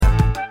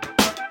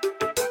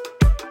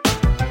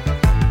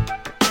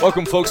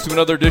Welcome, folks, to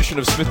another edition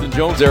of Smith &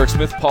 Jones. Eric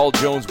Smith, Paul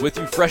Jones with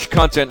you. Fresh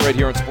content right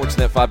here on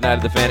Sportsnet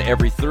 590 The Fan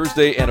every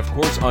Thursday, and, of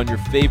course, on your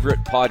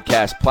favorite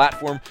podcast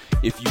platform.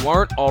 If you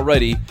aren't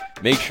already,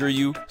 make sure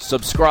you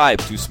subscribe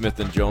to Smith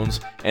 & Jones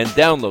and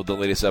download the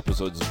latest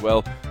episodes as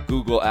well.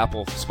 Google,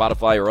 Apple,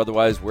 Spotify, or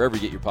otherwise, wherever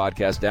you get your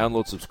podcast.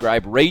 Download,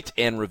 subscribe, rate,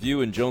 and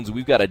review. And, Jones,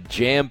 we've got a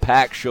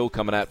jam-packed show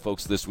coming at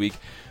folks this week.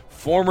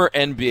 Former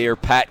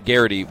NBAer Pat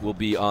Garrity will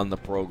be on the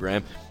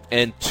program,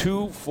 and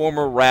two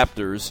former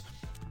Raptors,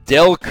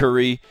 Del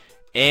Curry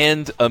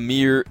and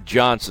Amir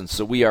Johnson.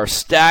 So we are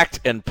stacked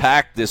and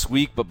packed this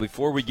week, but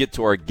before we get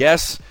to our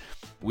guests,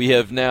 we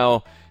have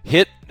now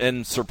hit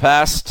and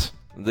surpassed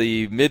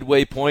the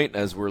midway point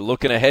as we're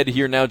looking ahead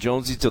here now,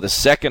 Jonesy, to the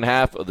second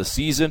half of the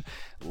season.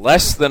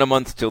 Less than a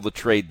month till the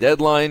trade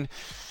deadline.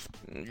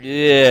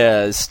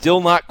 Yeah,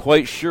 still not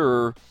quite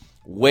sure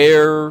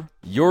where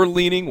you're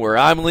leaning, where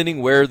I'm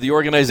leaning, where the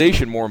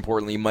organization, more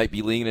importantly, might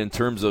be leaning in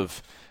terms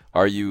of,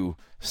 are you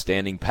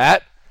standing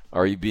pat?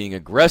 Are you being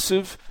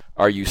aggressive?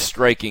 Are you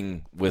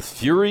striking with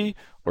fury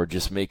or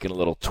just making a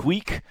little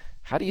tweak?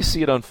 How do you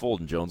see it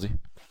unfolding, Jonesy?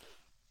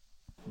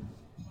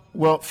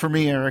 Well, for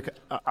me, Eric,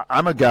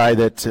 I'm a guy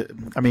that,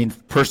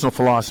 personal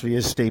philosophy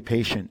is stay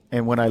patient.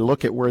 And when I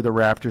look at where the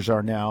Raptors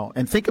are now,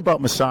 and think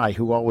about Masai,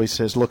 who always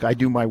says, look, I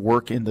do my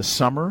work in the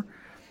summer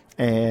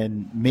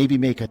and maybe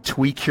make a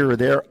tweak here or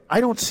there. I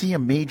don't see a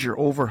major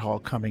overhaul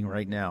coming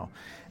right now.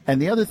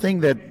 And the other thing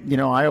that,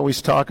 I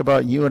always talk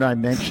about, you and I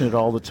mention it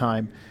all the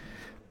time,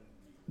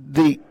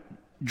 the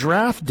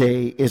draft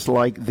day is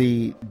like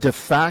the de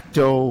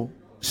facto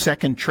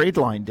second trade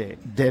line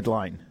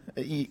deadline.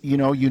 You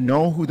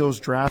know who those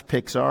draft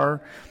picks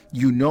are.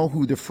 You know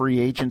who the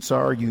free agents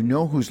are. You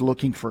know who's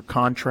looking for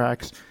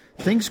contracts.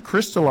 Things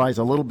crystallize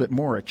a little bit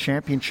more. A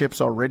championship's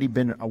already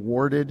been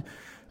awarded.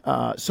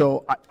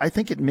 So I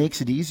think it makes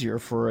it easier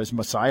for, as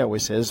Masai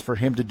always says, for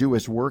him to do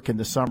his work in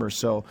the summer.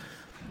 So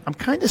I'm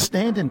kind of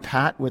standing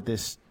pat with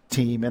this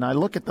team, and I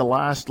look at the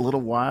last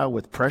little while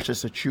with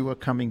Precious Achiuwa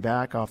coming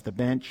back off the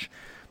bench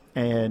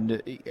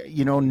and,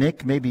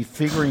 Nick maybe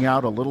figuring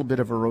out a little bit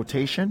of a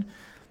rotation.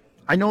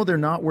 I know they're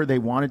not where they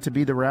wanted to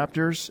be, the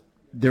Raptors.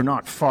 They're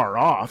not far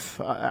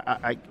off.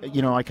 I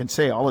can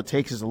say all it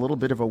takes is a little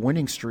bit of a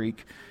winning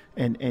streak,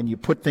 and you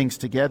put things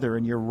together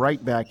and you're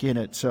right back in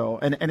it. So,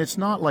 and it's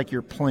not like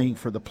you're playing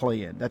for the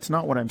play-in. That's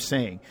not what I'm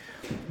saying.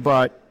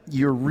 But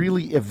you're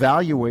really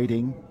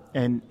evaluating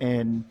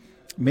and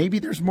maybe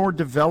there's more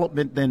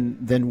development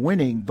than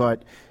winning,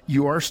 but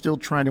you are still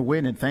trying to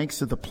win. And thanks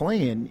to the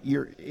play-in,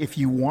 if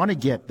you want to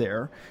get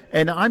there,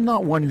 and I'm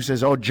not one who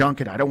says, "Oh, junk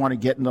it, I don't want to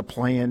get in the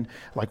play-in."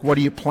 Like, what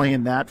are you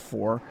playing that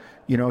for?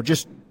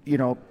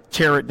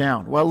 Tear it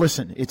down. Well,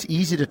 listen, it's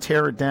easy to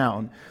tear it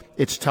down.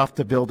 It's tough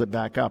to build it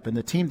back up. And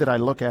the team that I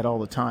look at all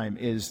the time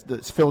is the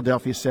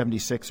Philadelphia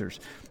 76ers.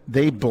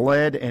 They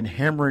bled and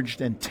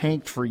hemorrhaged and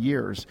tanked for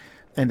years,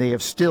 and they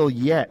have still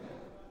yet,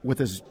 with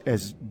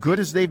as good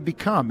as they've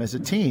become as a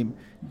team,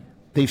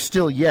 they've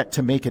still yet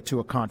to make it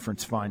to a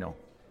conference final.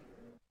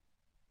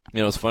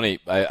 It's funny.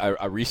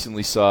 I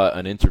recently saw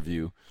an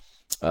interview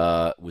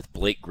with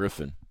Blake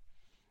Griffin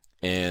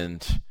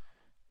and,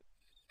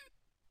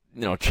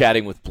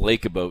 chatting with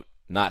Blake about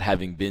not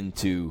having been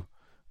to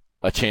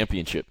a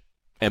championship.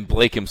 And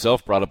Blake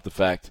himself brought up the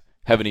fact,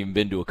 haven't even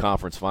been to a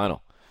conference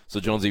final. So,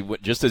 Jonesy,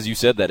 just as you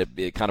said that,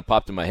 it kind of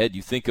popped in my head.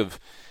 You think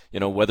of,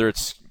 whether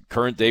it's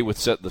current day with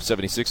the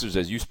 76ers,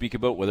 as you speak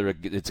about, whether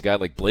it's a guy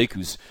like Blake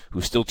who's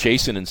still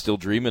chasing and still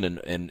dreaming,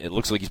 and it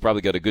looks like he's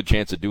probably got a good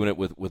chance of doing it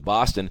with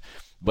Boston.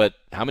 But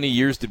how many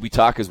years did we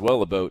talk as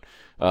well about,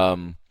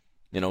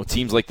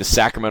 teams like the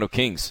Sacramento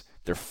Kings?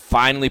 They're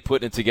finally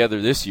putting it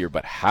together this year,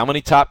 but how many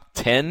top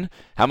 10,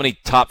 how many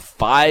top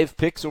 5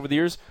 picks over the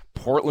years?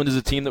 Portland is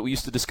a team that we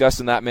used to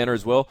discuss in that manner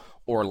as well.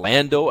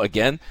 Orlando,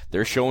 again,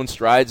 they're showing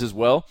strides as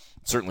well.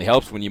 It certainly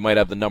helps when you might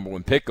have the number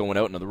 1 pick going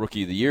out into the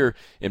Rookie of the Year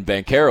in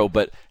Banchero,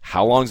 but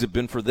how long has it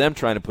been for them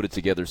trying to put it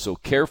together? So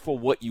careful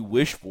what you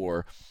wish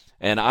for.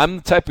 And I'm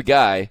the type of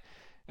guy,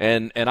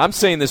 and I'm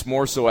saying this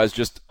more so as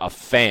just a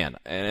fan,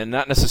 and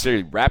not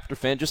necessarily Raptor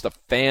fan, just a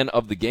fan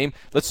of the game.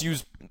 Let's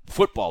use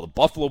football, the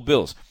Buffalo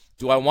Bills.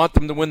 Do I want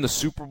them to win the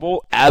Super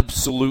Bowl?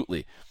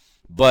 Absolutely.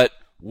 But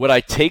would I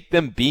take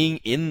them being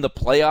in the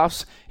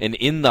playoffs and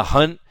in the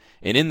hunt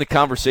and in the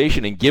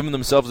conversation and giving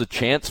themselves a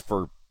chance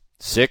for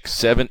 6,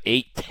 7,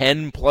 8,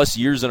 10 plus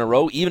years in a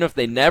row, even if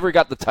they never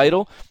got the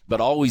title, but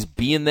always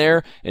being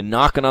there and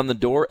knocking on the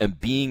door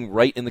and being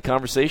right in the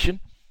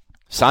conversation?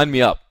 Sign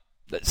me up.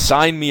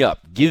 Sign me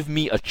up. Give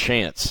me a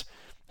chance.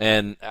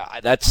 And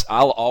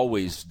I'll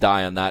always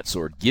die on that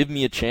sword. Give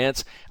me a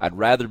chance. I'd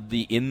rather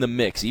be in the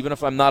mix. Even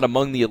if I'm not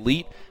among the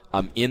elite,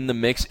 I'm in the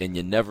mix, and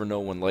you never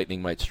know when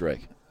lightning might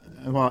strike.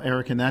 Well,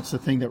 Eric, and that's the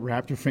thing that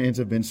Raptor fans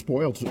have been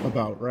spoiled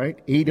about, right?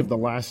 8 of the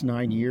last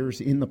 9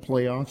 years in the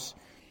playoffs,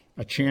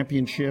 a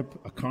championship,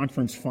 a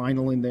conference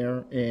final in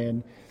there,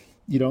 and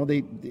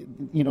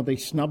they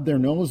snub their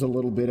nose a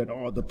little bit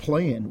at the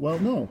play-in. Well,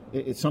 no,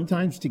 it's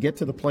sometimes to get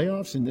to the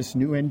playoffs in this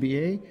new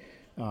NBA,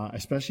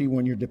 especially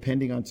when you're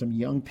depending on some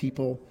young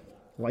people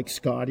like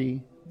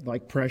Scotty,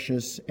 like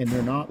Precious, and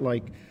they're not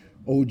like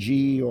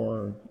OG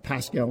or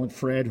Pascal and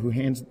Fred who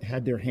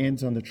had their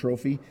hands on the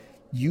trophy.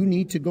 You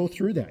need to go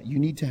through that. You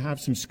need to have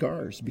some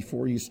scars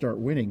before you start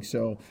winning.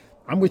 So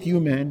I'm with you,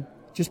 man.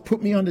 Just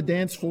put me on the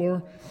dance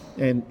floor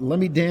and let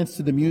me dance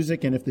to the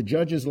music. And if the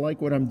judges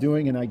like what I'm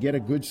doing and I get a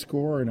good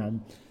score and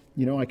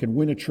I can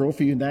win a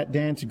trophy in that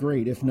dance,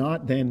 great. If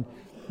not, then,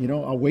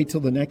 I'll wait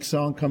till the next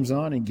song comes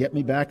on and get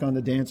me back on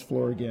the dance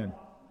floor again.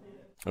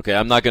 Okay,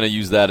 I'm not going to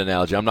use that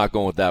analogy. I'm not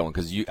going with that one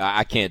because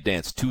I can't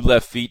dance. 2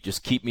 left feet,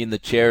 just keep me in the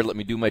chair. Let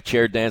me do my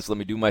chair dance. Let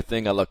me do my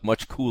thing. I look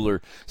much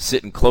cooler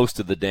sitting close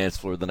to the dance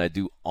floor than I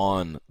do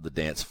on the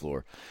dance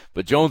floor.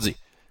 But Jonesy,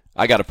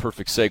 I got a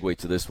perfect segue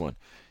to this one.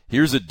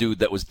 Here's a dude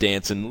that was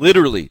dancing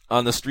literally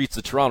on the streets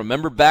of Toronto.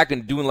 Remember back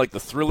and doing like the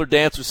Thriller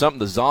dance or something,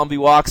 the zombie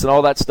walks and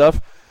all that stuff?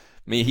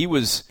 I mean, he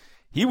was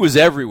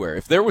everywhere.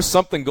 If there was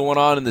something going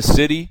on in the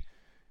city,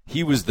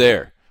 he was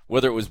there.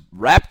 Whether it was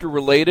Raptor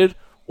related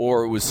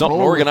or it was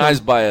something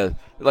organized by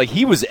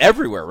he was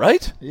everywhere,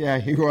 right? Yeah,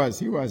 he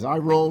was. I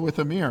roll with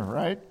Amir,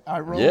 right?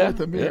 I roll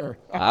with Amir.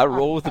 Yeah. I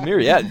roll with Amir.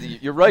 Yeah,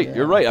 you're right. Yeah.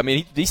 You're right. I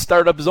mean, he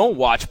started up his own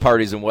watch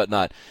parties and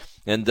whatnot.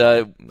 And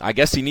I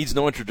guess he needs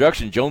no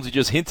introduction. Jonesy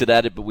just hinted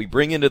at it, but we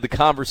bring into the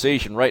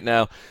conversation right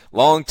now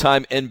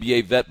longtime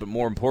NBA vet, but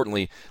more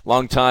importantly,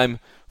 longtime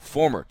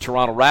former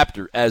Toronto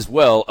Raptor as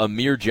well,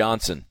 Amir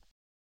Johnson.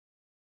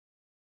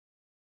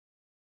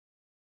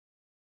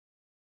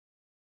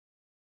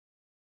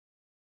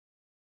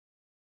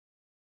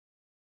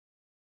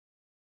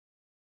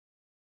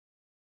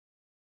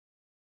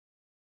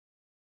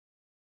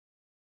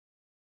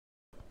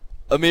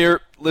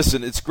 Amir,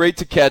 listen, it's great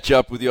to catch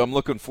up with you. I'm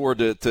looking forward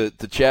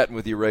to chatting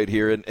with you right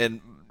here. And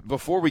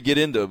before we get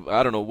into,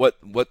 I don't know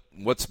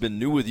what's been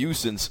new with you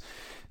since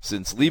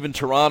leaving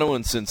Toronto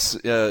and since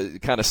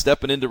kind of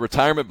stepping into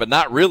retirement, but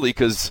not really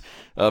because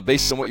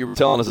based on what you were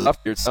telling us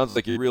after, it sounds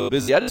like you're real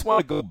busy. I just want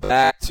to go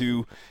back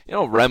to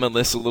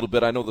reminisce a little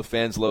bit. I know the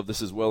fans love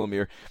this as well,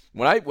 Amir.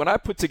 When I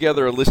put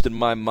together a list in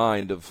my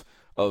mind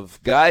of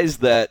guys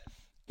that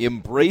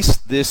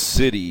embraced this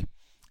city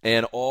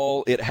and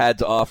all it had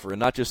to offer, and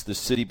not just this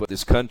city but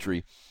this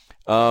country,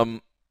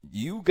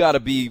 you got to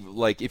be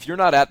like, if you're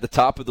not at the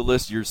top of the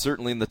list, you're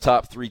certainly in the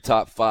top 3,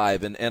 top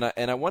 5. And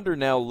I wonder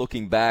now,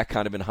 looking back,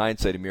 kind of in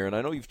hindsight, Amir, and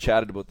I know you've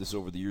chatted about this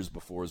over the years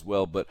before as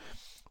well, but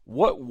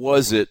what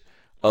was it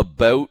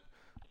about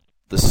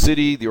the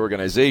city, the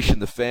organization,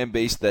 the fan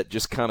base that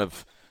just kind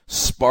of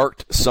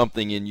sparked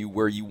something in you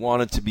where you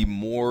wanted to be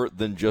more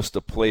than just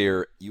a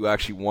player? You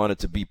actually wanted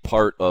to be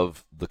part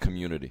of the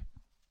community.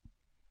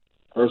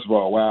 First of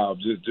all, wow,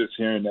 just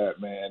hearing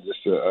that, man,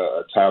 just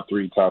a top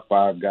 3, top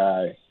 5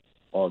 guy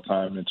all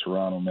time in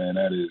Toronto, man,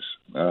 that is,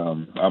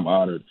 I'm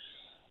honored.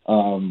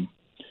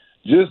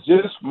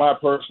 Just my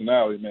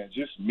personality, man,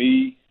 just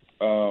me,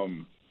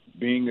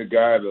 being a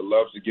guy that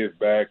loves to give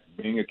back,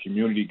 being a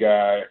community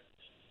guy,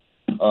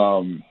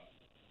 going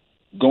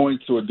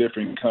to a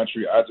different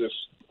country. I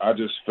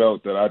just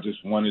felt that I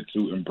just wanted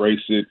to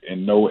embrace it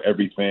and know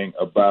everything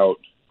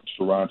about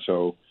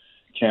Toronto,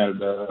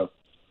 Canada,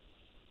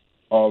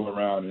 all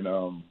around.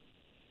 And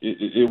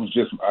it was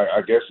just, I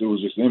guess it was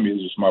just in me. It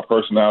was just my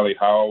personality,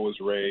 how I was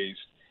raised.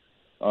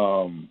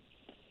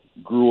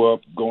 Grew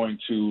up going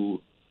to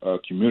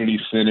community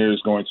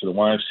centers, going to the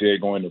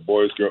YMCA, going to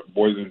Boys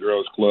and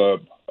Girls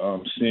Club,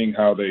 seeing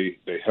how they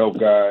help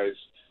guys,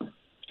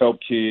 help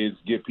kids,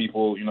 get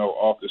people,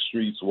 off the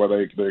streets while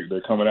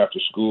they're coming after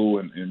school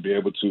and be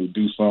able to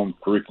do some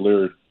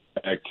curricular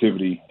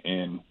activity.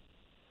 And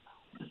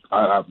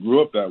I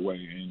grew up that way.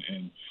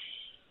 And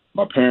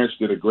my parents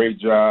did a great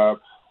job.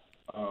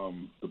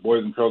 The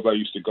Boys and Girls I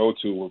used to go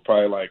to were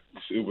probably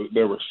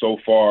they were so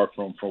far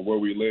from where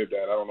we lived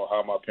at. I don't know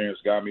how my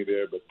parents got me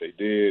there, but they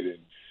did. And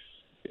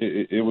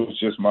it was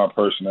just my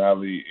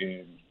personality.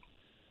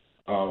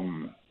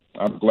 And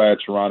I'm glad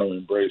Toronto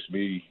embraced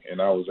me,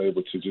 and I was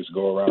able to just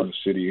go around the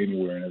city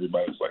anywhere, and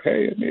everybody was like,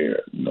 "Hey,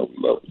 Amir, we love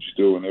what you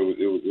do." And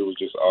it was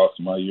just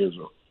awesome. My years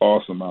were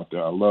awesome out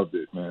there. I loved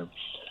it, man.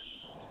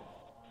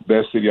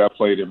 Best city I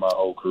played in my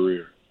whole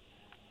career.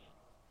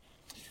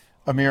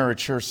 Amir, it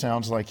sure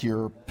sounds like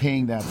you're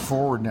paying that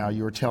forward now.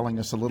 You were telling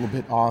us a little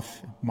bit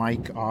off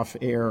mic, off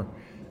air,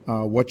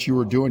 what you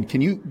were doing.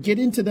 Can you get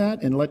into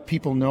that and let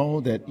people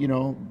know that,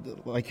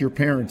 like your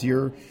parents,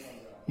 you're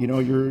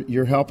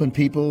helping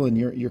people and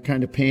you're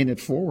kind of paying it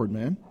forward,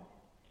 man?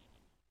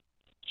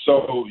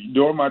 So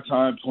during my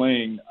time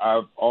playing,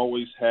 I've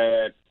always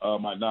had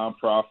my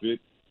nonprofit.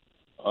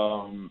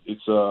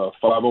 It's a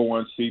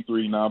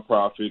 501c3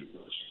 nonprofit,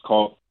 which is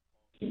called,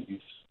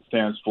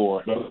 stands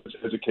for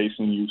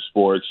Education Youth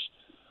Sports.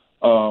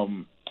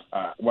 When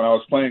I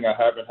was playing, I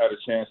haven't had a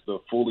chance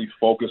to fully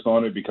focus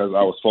on it because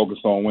I was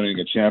focused on winning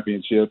a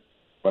championship,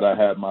 but I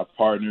had my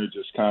partner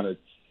just kind of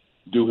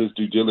do his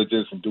due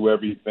diligence and do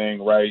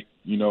everything right,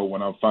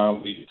 when I'm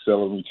finally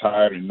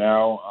retired. And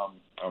now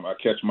I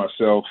catch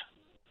myself,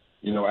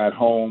 at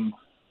home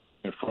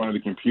in front of the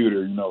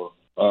computer,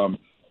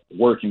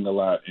 working a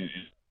lot and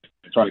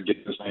trying to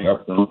get this thing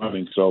up and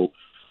running. So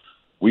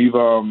we've,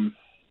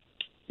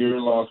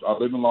 I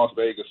live in Las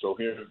Vegas, so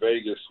here in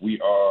Vegas we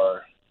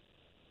are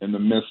in the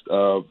midst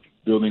of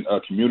building a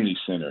community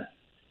center,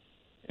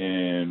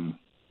 and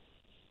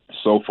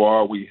so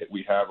far we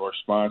have our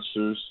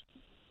sponsors,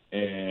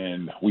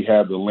 and we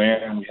have the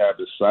land, we have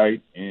the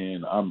site,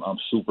 and I'm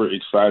super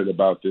excited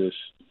about this.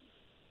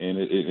 And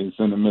it's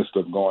in the midst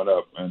of going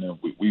up, and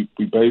we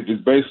believe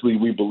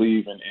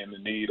in the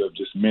need of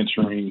just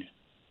mentoring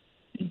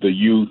the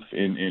youth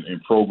in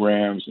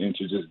programs, and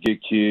to just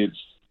get kids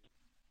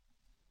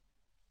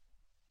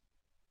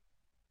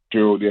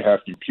sure they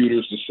have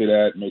computers to sit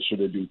at, make sure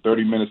they do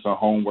 30 minutes of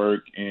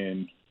homework,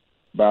 and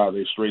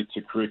they're straight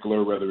to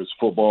curricular, whether it's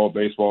football,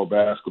 baseball,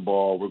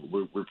 basketball.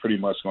 We're pretty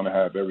much going to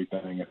have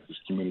everything at this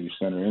community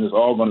center, and it's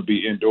all going to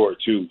be indoor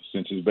too,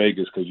 since it's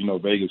Vegas, because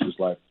Vegas is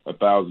like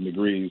 1,000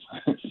 degrees.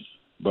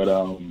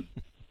 But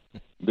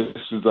this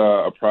is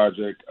a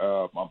project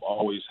I've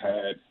always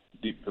had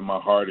deep in my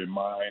heart and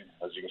mind.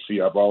 As you can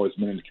see, I've always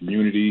been in the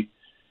community,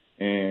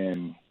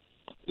 and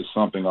it's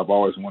something I've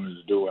always wanted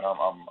to do, and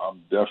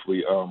I'm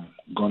definitely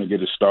going to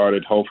get it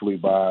started, hopefully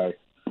by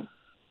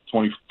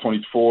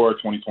 2024,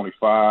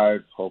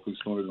 2025, hopefully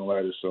sooner than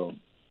later. So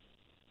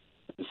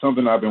it's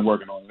something I've been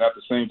working on. And at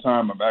the same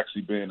time, I've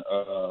actually been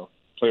a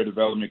player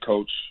development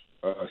coach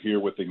here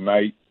with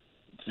Ignite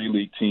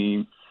G-League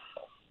team,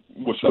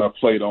 which I've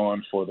played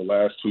on for the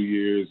last 2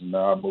 years, and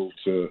now I moved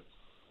to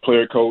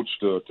player coach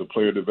to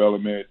player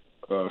development,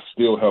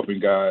 still helping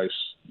guys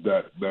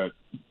that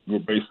were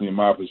basically in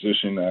my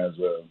position as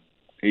a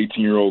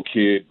 18-year-old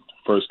kid,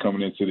 first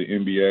coming into the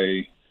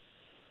NBA,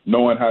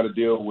 knowing how to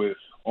deal with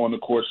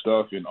on-the-court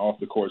stuff and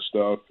off-the-court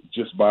stuff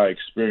just by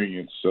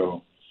experience.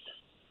 So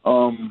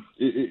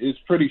it's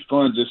pretty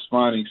fun just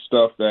finding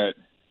stuff that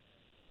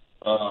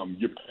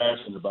you're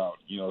passionate about,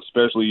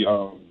 especially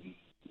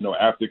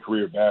after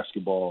career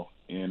basketball.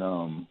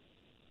 And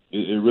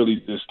it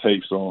really just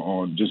takes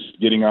on just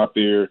getting out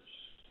there,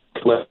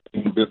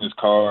 collecting business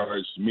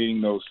cards,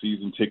 meeting those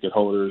season ticket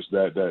holders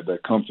that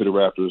come to the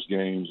Raptors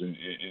games,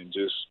 and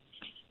just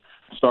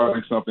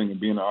starting something and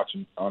being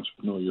an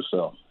entrepreneur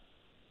yourself.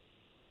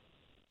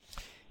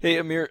 Hey,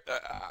 Amir,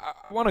 I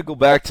want to go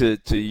back to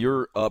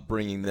your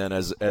upbringing then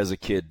as a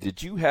kid.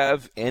 Did you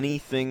have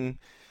anything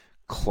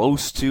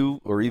close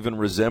to or even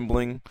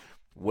resembling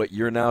what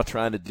you're now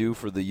trying to do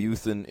for the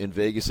youth in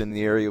Vegas, in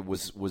the area?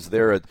 Was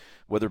there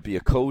whether it be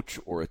a coach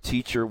or a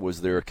teacher,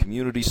 was there a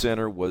community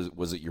center?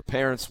 Was it your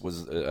parents?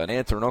 Was it an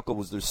aunt or an uncle?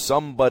 Was there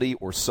somebody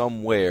or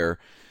somewhere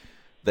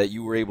that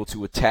you were able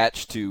to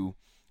attach to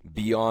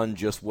beyond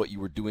just what you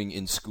were doing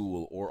in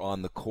school or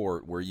on the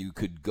court, where you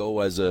could go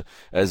as a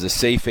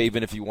safe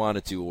haven if you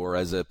wanted to, or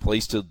as a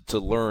place to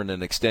learn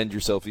and extend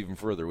yourself even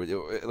further?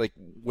 Like,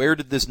 where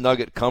did this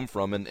nugget come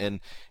from? And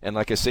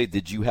like I say,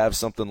 did you have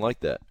something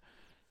like that?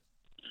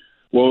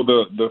 Well,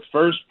 the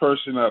first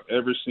person I've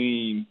ever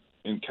seen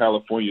in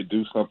California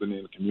do something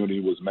in the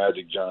community was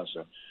Magic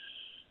Johnson.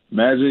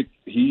 Magic,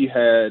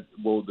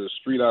 the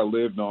street I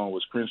lived on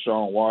was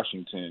Crenshaw and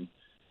Washington,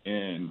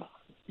 and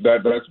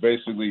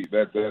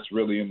that's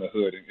really in the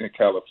hood in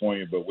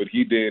California. But what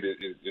he did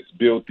is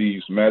built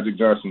these Magic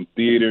Johnson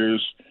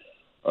theaters,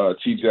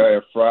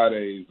 TGIF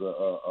Fridays,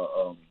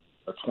 a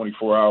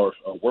 24-hour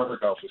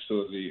workout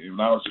facility, and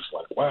I was just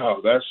like,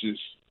 wow, that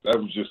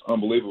was just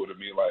unbelievable to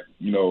me. Like,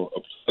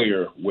 a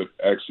player would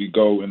actually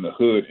go in the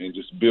hood and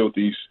just build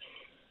these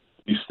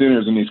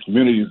centers in these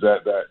communities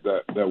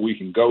that we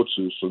can go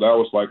to. So that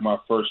was like my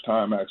first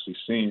time actually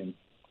seeing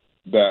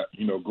that,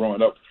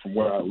 growing up from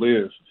where I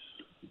live.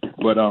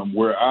 But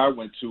where I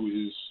went to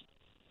is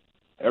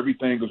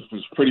everything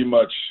was pretty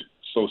much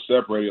so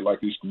separated. Like,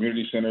 these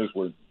community centers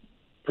were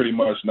pretty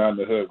much not in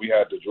the hood. We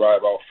had to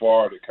drive out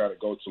far to kind of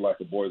go to like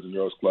a Boys and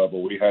Girls Club,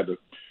 or we had to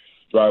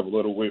drive a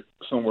little bit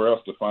somewhere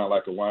else to find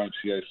like a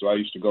YMCA. So I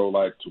used to go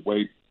like to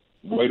way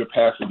to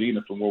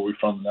Pasadena from where we're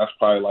from. And that's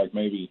probably like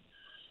maybe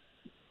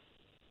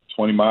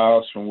 20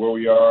 miles from where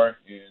we are.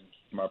 And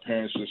my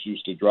parents just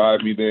used to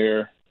drive me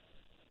there.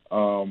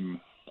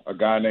 A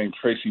guy named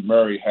Tracy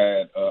Murray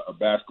had a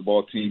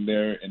basketball team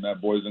there in that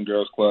Boys and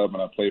Girls Club,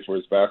 and I played for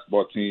his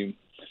basketball team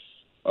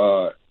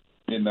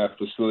in that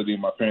facility.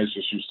 My parents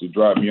just used to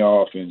drop me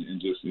off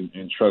and just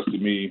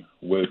entrusted me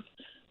with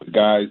the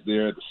guys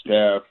there, the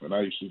staff, and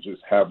I used to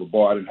just have a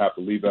ball. I didn't have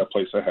to leave that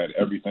place. I had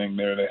everything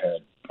there. They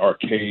had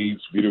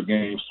arcades, video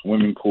games,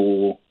 swimming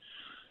pool,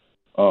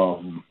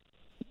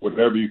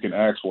 whatever you can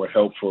ask for,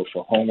 help for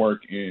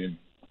homework, and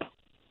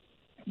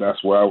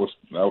that's where I was.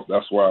 That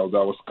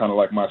was kind of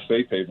like my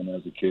safe haven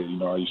as a kid.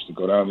 I used to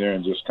go down there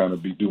and just kind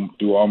of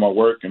do all my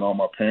work, and all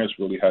my parents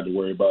really had to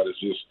worry about is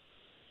just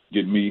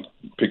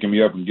picking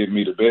me up and getting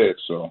me to bed.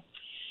 So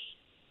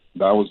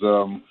that was,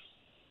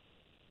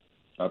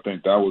 I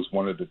think that was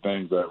one of the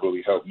things that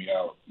really helped me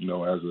out,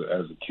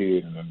 as a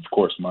kid. And then of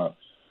course my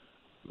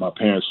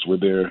parents were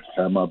there,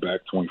 had my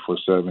back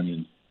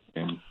 24/7,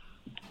 and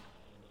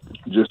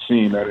just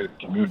seeing that at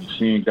the community,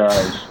 seeing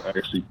guys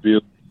actually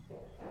build,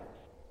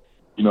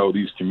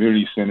 these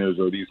community centers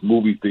or these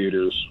movie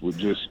theaters would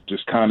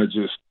just kind of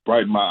just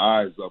brighten my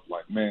eyes up.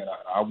 Like, man,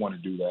 I want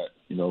to do that.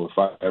 If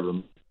I ever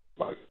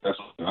Like, that's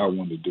what I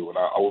wanted to do, and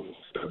I always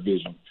had that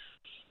vision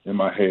in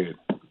my head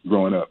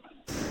growing up.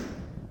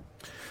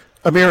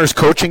 Amir, is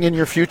coaching in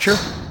your future?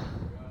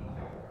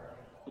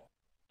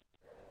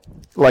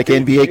 Like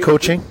NBA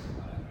coaching?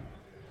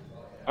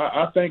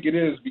 I think it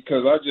is,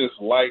 because I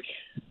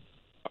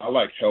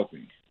like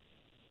helping.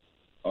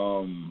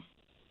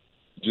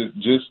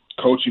 Just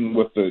coaching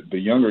with the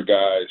younger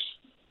guys.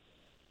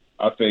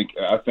 I think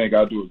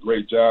I do a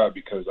great job,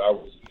 because I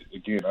was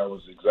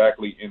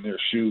exactly in their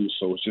shoes,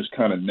 so it's just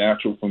kind of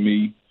natural for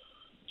me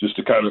just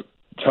to kind of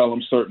tell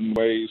them certain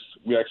ways.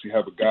 We actually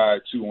have a guy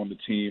too on the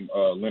team,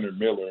 Leonard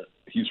Miller.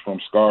 He's from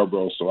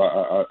Scarborough, so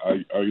I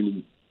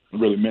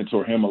really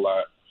mentor him a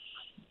lot.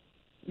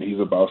 He's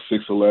about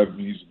 6'11".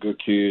 He's a good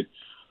kid.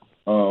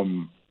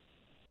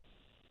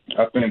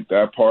 I think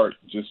that part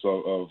just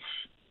of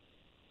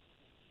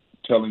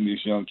telling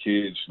these young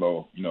kids,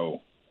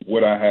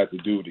 what I had to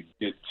do to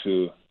get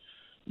to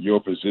your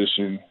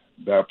position,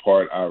 that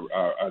part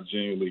I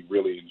genuinely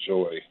really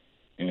enjoy,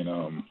 and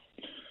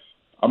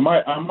I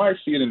might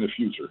see it in the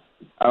future.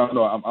 I don't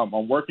know.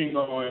 I'm working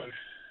on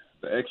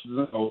the X's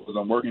and O's.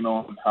 I'm working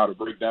on how to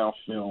break down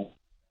film,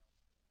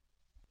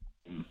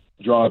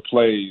 drawing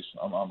plays.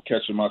 I'm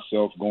catching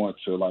myself going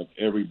to like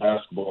every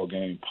basketball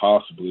game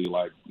possibly,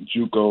 like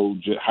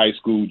JUCO, high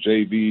school,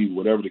 JV,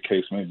 whatever the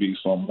case may be.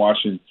 So I'm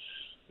watching.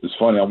 It's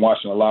funny. I'm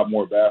watching a lot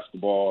more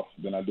basketball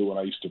than I do when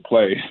I used to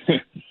play.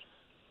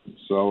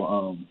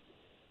 So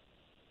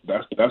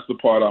that's the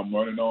part I'm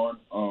running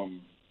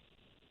on.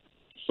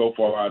 So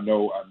far, I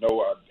know I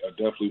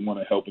definitely want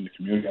to help in the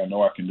community. I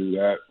know I can do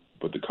that,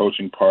 but the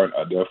coaching part,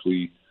 I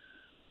definitely,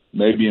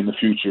 maybe in the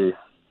future,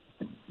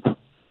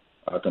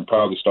 I can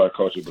probably start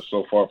coaching. But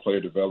so far, player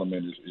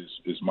development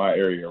is my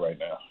area right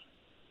now.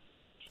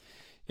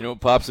 You know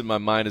what pops in my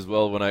mind as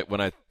well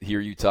when I hear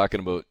you talking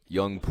about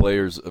young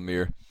players,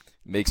 Amir,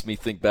 makes me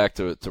think back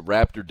to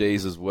Raptor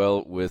days as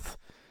well. With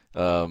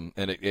and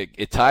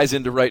it ties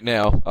into right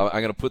now.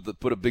 I'm going to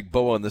put a big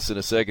bow on this in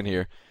a second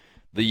here.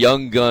 The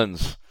young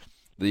guns.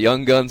 The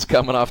young guns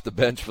coming off the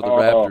bench for the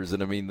Raptors,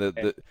 and I mean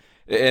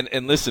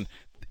and listen,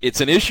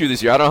 it's an issue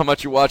this year. I don't know how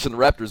much you're watching the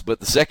Raptors, but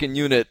the second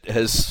unit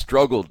has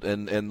struggled,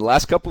 and the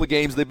last couple of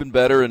games they've been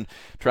better and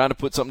trying to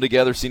put something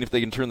together, seeing if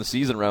they can turn the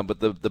season around. But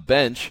the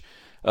bench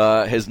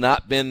has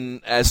not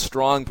been as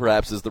strong,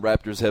 perhaps, as the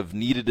Raptors have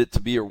needed it to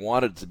be or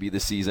wanted it to be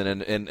this season.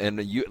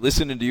 And you,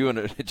 listening to you, and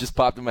it just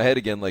popped in my head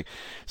again, like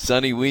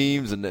Sonny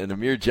Weems and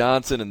Amir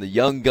Johnson and the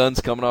young guns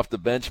coming off the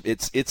bench.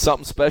 It's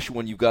something special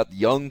when you've got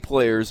young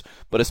players,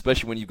 but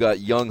especially when you've got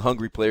young,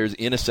 hungry players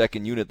in a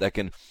second unit that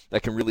can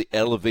really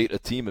elevate a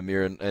team,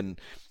 Amir.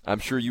 And I'm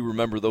sure you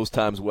remember those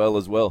times well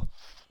as well.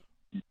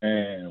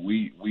 Man,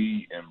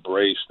 we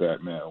embraced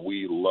that, man.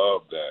 We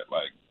loved that.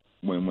 Like,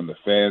 when the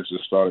fans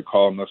just started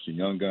calling us the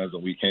young guns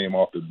and we came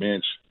off the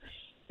bench,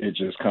 it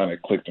just kind of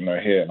clicked in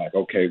our head. Like,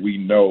 okay, we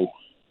know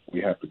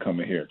we have to come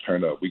in here and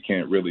turn up. We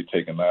can't really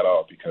take a night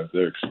off, because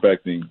they're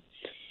expecting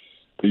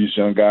these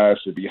young guys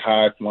to be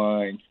high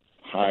flying,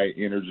 high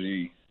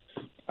energy.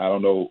 I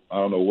don't know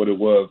what it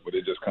was, but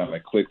it just kind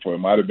of clicked for it.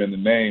 It might have been the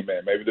name,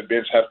 man. Maybe the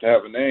bench has to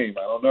have a name.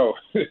 I don't know.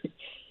 The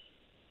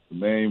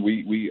name,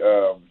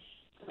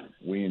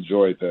 we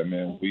enjoyed that,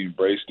 man. We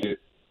embraced it.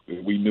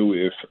 We knew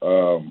if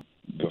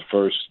the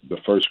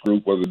first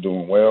group wasn't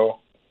doing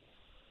well,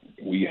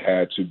 we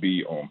had to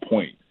be on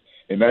point.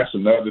 And that's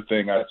another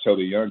thing I tell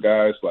the young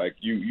guys, like,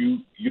 you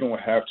don't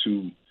have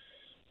to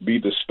be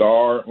the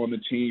star on the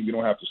team. You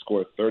don't have to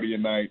score 30 a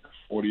night,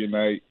 40 a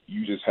night.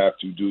 You just have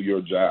to do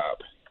your job.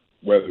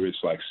 Whether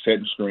it's like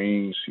setting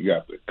screens, you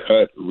have to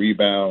cut,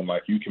 rebound.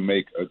 Like, you can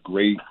make a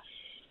great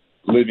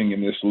living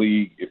in this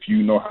league if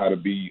you know how to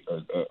be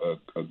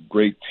a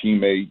great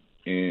teammate.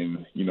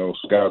 And,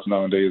 scouts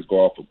nowadays go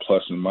off of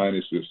plus and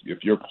minuses.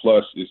 If your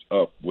plus is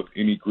up with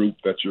any group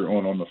that you're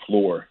on the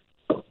floor,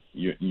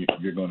 you're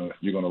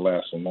gonna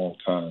last a long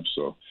time.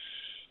 So,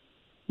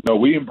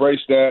 we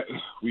embraced that.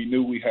 We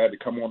knew we had to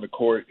come on the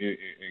court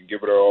and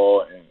give it our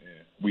all, and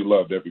we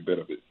loved every bit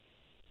of it.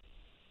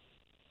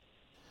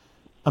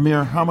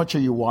 Amir, how much are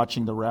you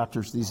watching the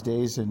Raptors these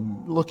days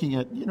and looking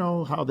at,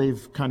 how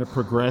they've kind of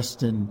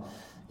progressed and,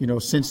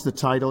 since the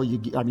title, you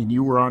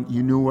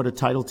knew what a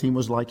title team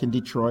was like in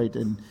Detroit,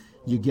 and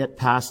you get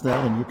past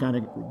that and you kind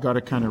of got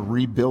to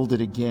rebuild it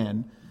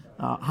again.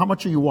 How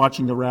much are you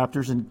watching the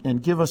Raptors,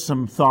 and give us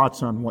some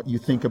thoughts on what you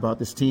think about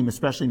this team,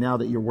 especially now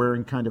that you're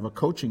wearing kind of a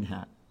coaching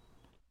hat?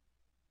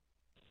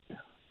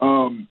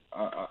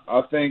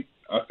 I think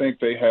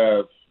they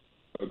have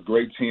a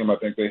great team. I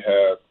think they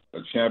have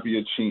a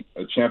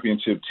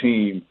championship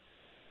team.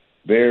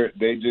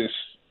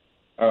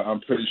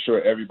 I'm pretty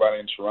sure everybody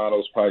in Toronto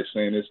is probably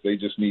saying this. They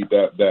just need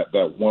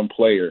that one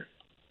player,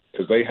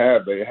 because they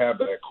have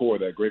that core,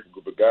 that great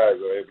group of guys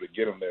that are able to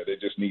get them there. They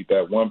just need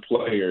that one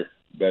player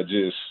that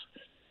just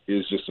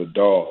is just a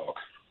dog,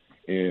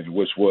 and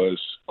which was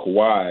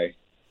Kawhi.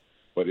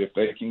 But if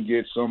they can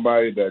get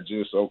somebody that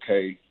just,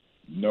 okay,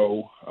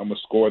 no, I'm gonna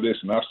score this.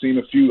 And I've seen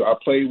a few. I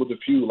played with a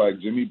few, like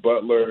Jimmy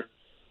Butler,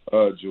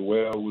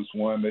 Joel was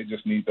one. They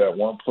just need that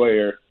one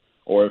player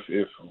or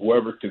if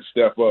whoever can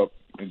step up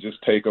and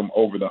just take them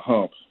over the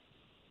hump,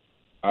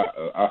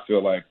 I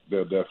feel like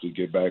they'll definitely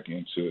get back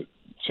into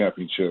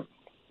championship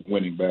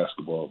winning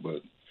basketball.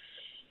 But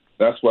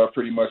that's what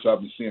pretty much I've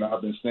been seeing.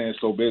 I've been staying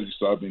so busy,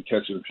 so I've been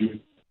catching a few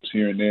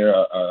here and there.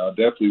 I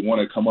definitely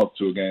want to come up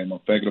to a game. I'm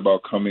thinking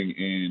about coming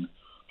in.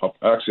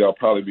 Actually, I'll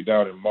probably be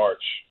down in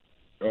March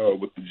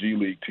with the G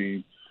League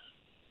team.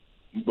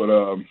 But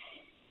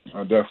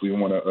I definitely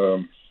want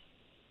to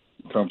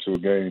come to a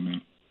game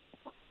and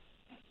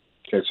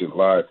catch it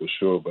live for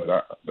sure.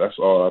 But that's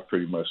all I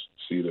pretty much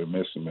see they're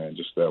missing, man.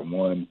 Just that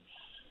one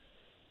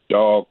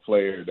dog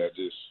player that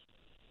just,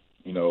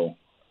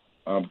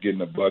 I'm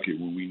getting a bucket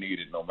when we need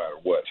it no matter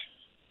what.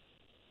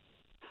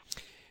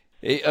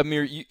 Hey,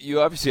 Amir, you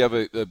obviously have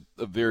a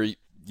very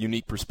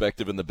unique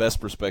perspective and the best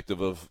perspective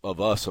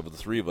of us, of the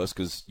three of us,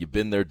 because you've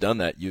been there, done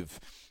that. You've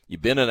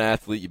been an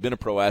athlete, you've been a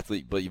pro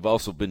athlete, but you've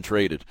also been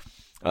traded.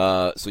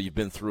 So you've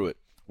been through it.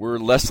 We're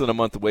less than a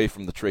month away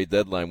from the trade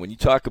deadline. When you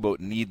talk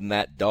about needing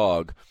that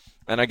dog,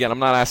 and again, I'm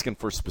not asking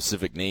for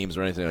specific names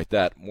or anything like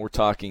that. We're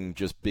talking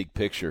just big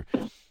picture.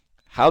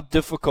 How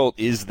difficult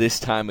is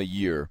this time of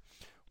year,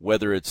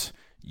 whether it's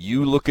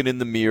you looking in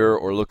the mirror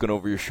or looking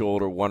over your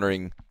shoulder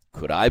wondering,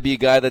 could I be a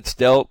guy that's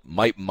dealt?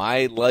 Might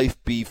my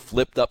life be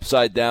flipped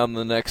upside down in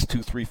the next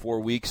 2, 3, 4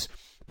 weeks?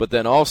 But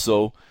then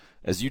also,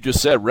 as you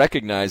just said,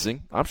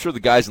 recognizing, I'm sure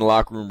the guys in the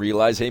locker room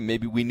realize, hey,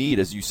 maybe we need,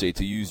 as you say,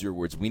 to use your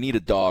words, we need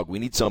a dog, we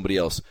need somebody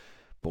else.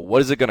 But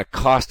what is it going to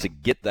cost to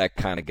get that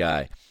kind of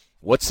guy?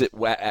 What's it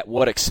at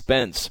what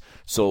expense?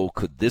 So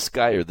could this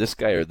guy or this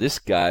guy or this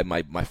guy,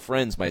 my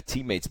friends, my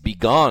teammates, be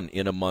gone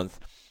in a month?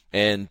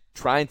 And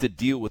trying to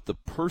deal with the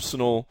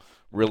personal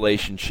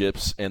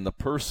relationships and the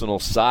personal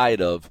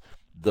side of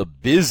the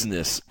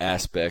business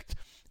aspect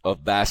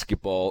of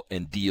basketball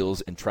and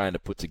deals and trying to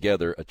put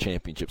together a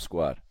championship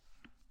squad.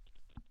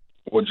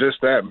 Well,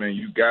 just that, man.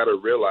 You got to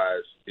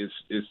realize it's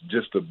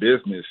just a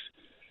business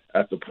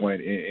at the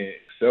point in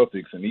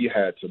Celtics, and he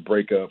had to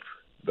break up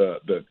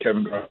the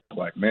Kevin Garnett.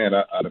 Like, man,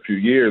 out a few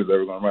years they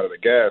were going to run out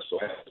of gas, so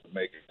I had to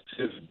make a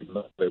decision.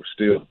 They were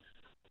still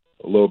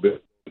a little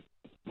bit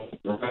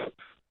with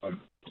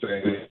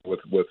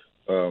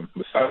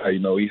Masai.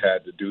 He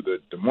had to do the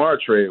DeMar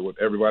trade when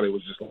everybody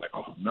was just like,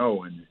 oh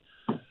no, and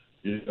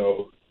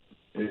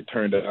it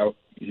turned out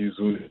he was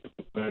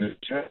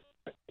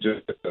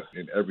just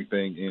and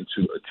everything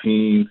into a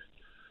team.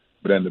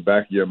 But in the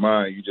back of your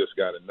mind, you just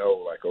got to know,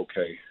 like,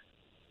 okay,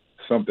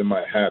 something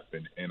might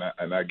happen. And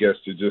I guess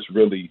to just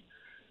really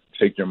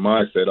take your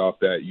mindset off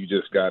that, you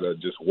just got to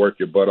just work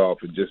your butt off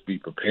and just be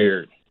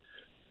prepared,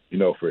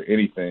 for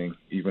anything,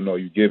 even though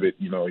you give it,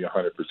 your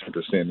 100%.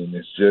 And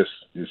it's just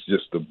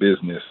the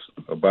business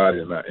about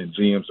it. And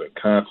GMs are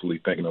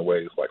constantly thinking of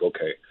ways like,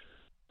 okay,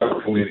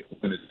 how can we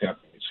win this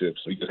championship?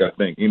 So you just got to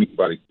think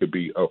anybody could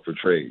be up for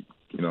trade.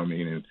 You know what I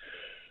mean? And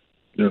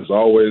there's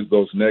always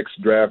those next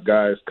draft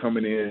guys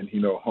coming in,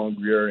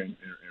 hungrier and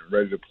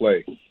ready to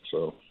play.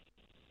 So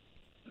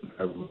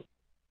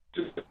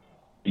just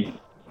be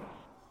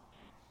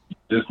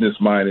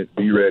business-minded,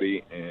 be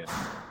ready. And,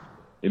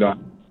 I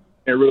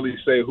can't really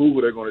say who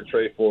they're going to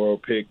trade for or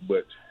pick,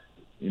 but,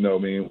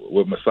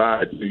 with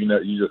Masai,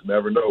 you just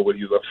never know what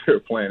he's up there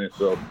planning.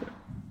 So,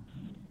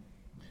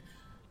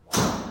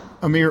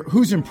 Amir,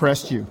 who's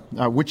impressed you?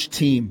 Which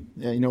team?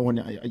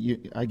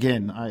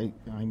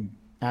 I'm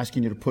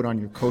asking you to put on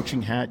your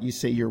coaching hat. You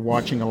say you're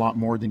watching a lot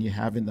more than you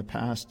have in the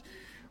past.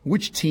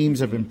 Which teams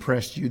have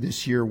impressed you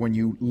this year when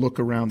you look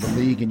around the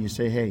league and you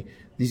say, hey,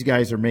 these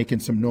guys are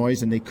making some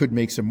noise and they could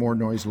make some more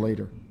noise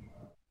later?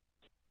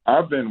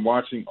 I've been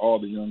watching all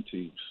the young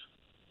teams.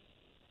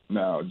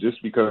 Now,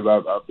 just because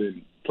I've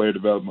been player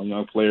development,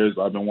 young players,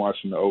 I've been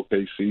watching the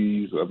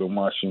OKCs, I've been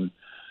watching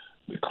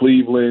the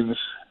Clevelands,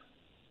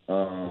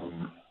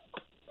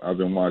 I've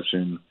been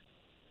watching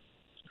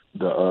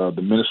the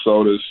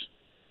Minnesotas.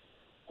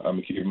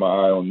 I'm keeping my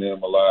eye on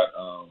them a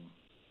lot.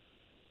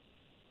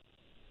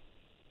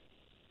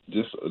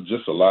 Just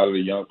a lot of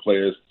the young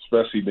players,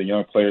 especially the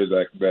young players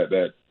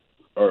that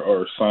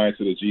are signed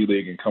to the G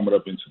League and coming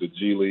up into the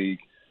G League,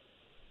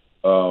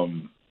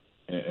 and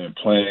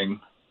playing.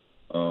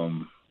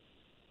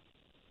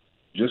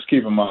 Just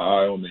keeping my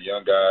eye on the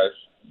young guys,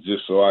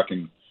 just so I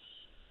can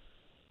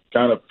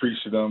kind of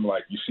preach to them,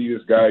 like, you see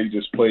this guy you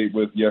just played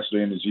with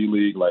yesterday in the G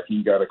League, like,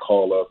 he got a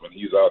call up and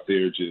he's out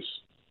there just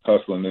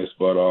hustling his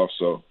butt off.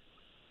 So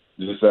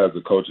just as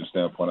a coaching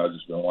standpoint, I've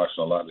just been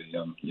watching a lot of the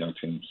young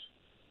teams.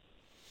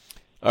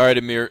 All right,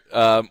 Amir,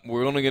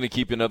 we're only going to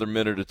keep you another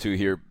minute or two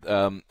here.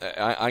 I'm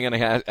going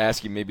to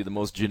ask you maybe the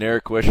most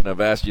generic question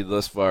I've asked you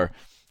thus far.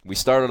 We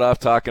started off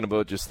talking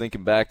about just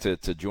thinking back to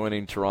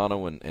joining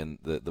Toronto and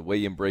the way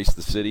you embrace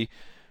the city.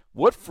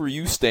 What for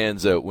you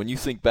stands out when you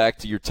think back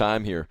to your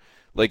time here?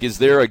 Like, is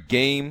there a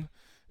game?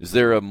 Is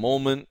there a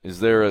moment? Is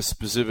there a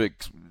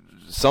specific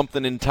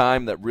something in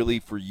time that really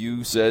for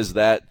you says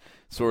that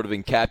sort of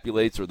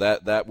encapsulates, or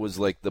that was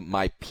like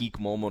my peak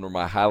moment or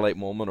my highlight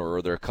moment, or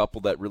are there a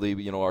couple that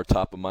really, are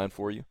top of mind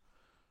for you?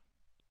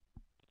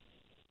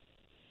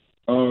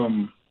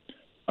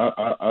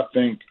 I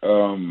think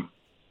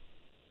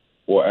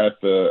well, at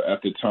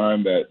the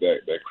time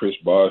that Chris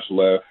Bosh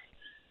left,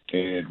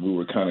 and we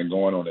were kind of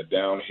going on a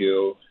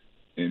downhill,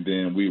 and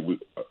then we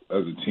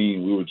as a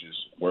team, we were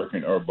just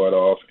working our butt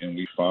off, and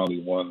we finally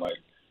won like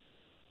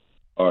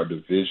our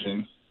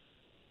division,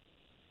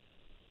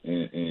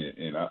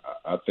 and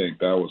I think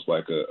that was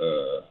like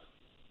a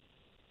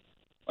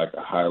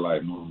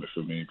highlight moment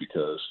for me,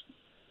 because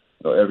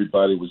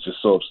everybody was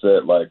just so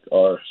upset, like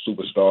our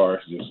superstars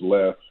just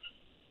left.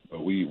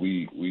 But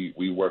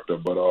we worked our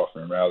butt off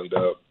and rallied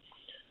up.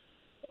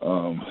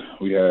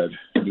 We had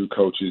new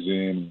coaches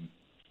in.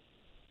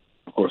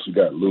 Of course, we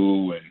got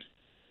Lou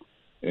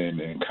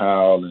and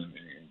Kyle and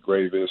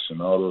Gravis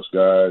and all those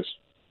guys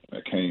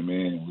that came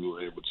in, and we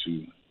were able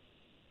to,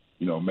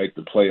 make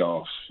the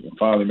playoffs and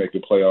finally make the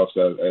playoffs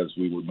as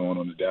we were going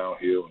on the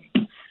downhill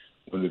and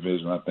win the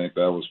division. I think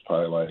that was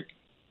probably like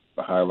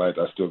the highlight.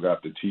 I still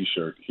got the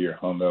T-shirt here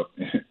hung up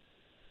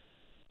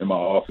in my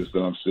office that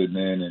I'm sitting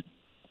in, and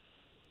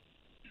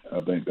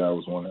I think that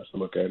was one that's to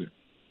look at it.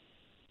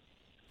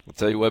 I'll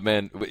tell you what,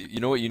 man, you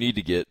know what you need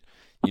to get?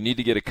 You need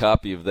to get a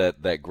copy of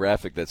that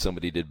graphic that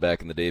somebody did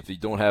back in the day. If you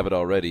don't have it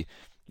already,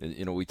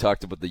 we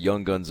talked about the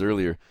Young Guns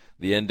earlier,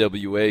 the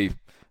NWA,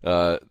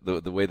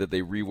 the way that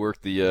they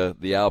reworked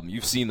the album.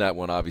 You've seen that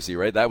one, obviously,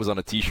 right? That was on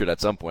a T-shirt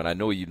at some point. I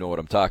know you know what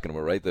I'm talking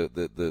about, right?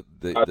 The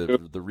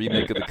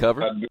remake of the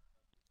cover.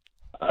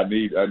 I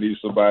need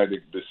somebody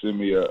to send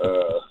me a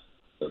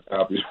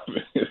copy of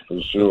it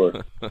for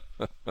sure.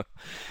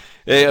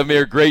 Hey,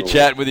 Amir, great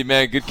chatting with you,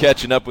 man. Good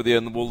catching up with you,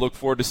 and we'll look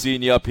forward to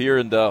seeing you up here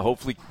and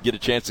hopefully get a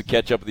chance to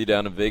catch up with you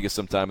down in Vegas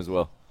sometime as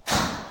well.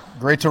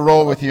 Great to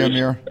roll with you,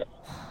 Amir.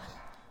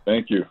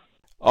 Thank you.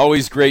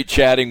 Always great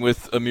chatting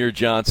with Amir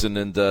Johnson,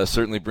 and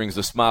certainly brings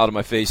a smile to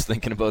my face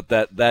thinking about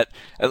that.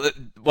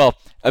 Well,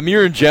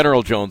 Amir in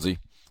general, Jonesy,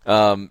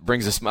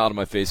 brings a smile to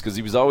my face because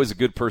he was always a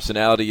good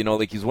personality.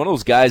 Like he's one of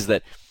those guys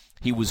that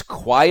he was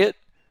quiet,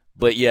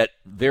 but yet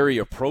very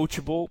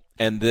approachable,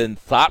 and then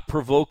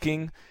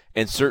thought-provoking,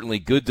 and certainly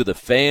good to the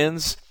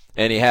fans,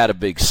 and he had a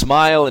big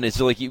smile, and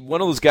it's like one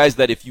of those guys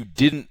that if you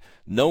didn't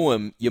know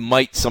him, you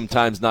might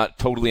sometimes not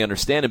totally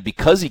understand him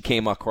because he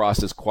came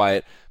across as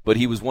quiet, but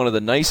he was one of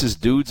the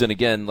nicest dudes, and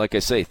again, like I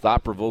say,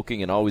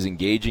 thought-provoking and always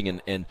engaging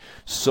and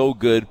so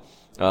good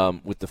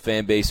with the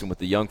fan base and with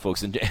the young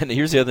folks. And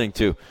here's the other thing,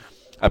 too.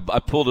 I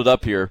pulled it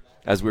up here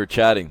as we were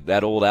chatting,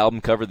 that old album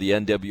cover, the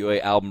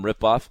NWA album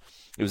ripoff.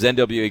 It was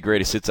NWA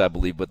Greatest Hits, I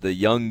believe, but the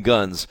Young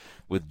Guns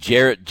with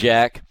Jarrett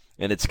Jack,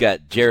 and it's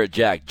got Jarrett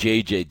Jack,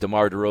 JJ,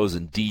 DeMar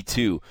DeRozan,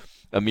 D2,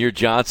 Amir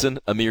Johnson,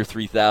 Amir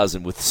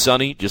 3000, with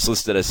Sonny, just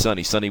listed as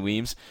Sonny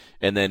Weems,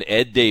 and then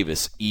Ed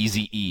Davis,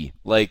 Eazy-E.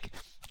 Like,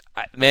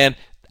 man,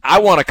 I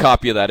want a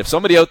copy of that. If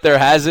somebody out there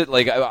has it,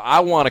 like, I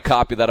want a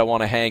copy of that. I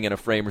want to hang in a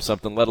frame or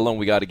something, let alone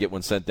we got to get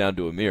one sent down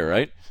to Amir,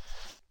 right?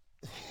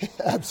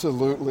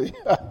 Absolutely.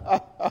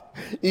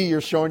 E, you're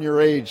showing your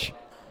age.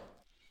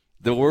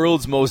 The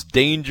world's most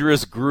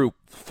dangerous group,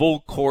 full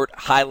court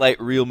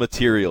highlight reel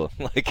material.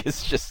 Like,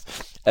 it's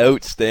just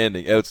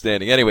outstanding.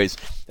 Anyways,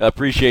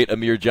 appreciate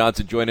Amir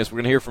Johnson joining us. We're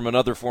going to hear from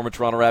another former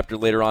Toronto Raptor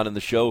later on in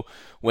the show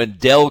when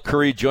Del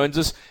Curry joins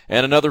us,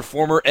 and another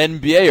former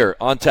NBAer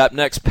on tap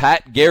next,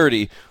 Pat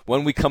Garrity,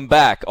 when we come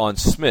back on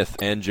Smith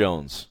and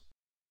Jones.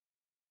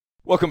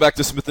 Welcome back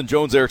to Smith &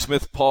 Jones. Eric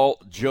Smith,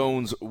 Paul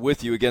Jones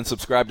with you. Again,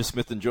 subscribe to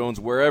Smith & Jones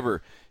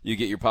wherever you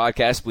get your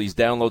podcast. Please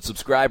download,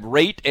 subscribe,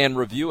 rate, and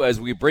review as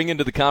we bring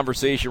into the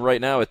conversation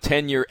right now a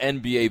 10-year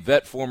NBA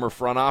vet, former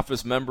front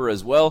office member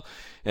as well,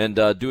 and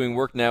doing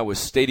work now with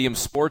Stadium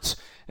Sports.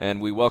 And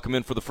we welcome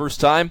in for the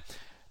first time,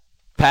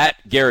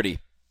 Pat Garrity.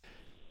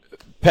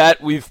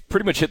 Pat, we've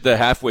pretty much hit the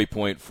halfway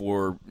point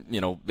for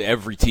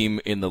every team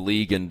in the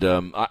league, and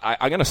I'm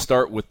going to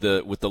start with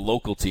the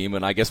local team.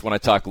 And I guess when I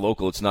talk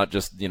local, it's not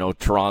just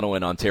Toronto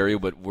and Ontario,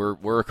 but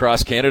we're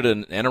across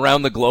Canada and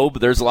around the globe.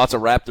 There's lots of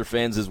Raptor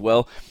fans as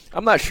well.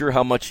 I'm not sure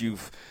how much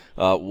you've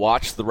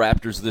watched the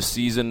Raptors this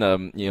season.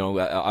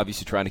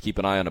 Obviously trying to keep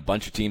an eye on a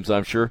bunch of teams,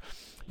 I'm sure.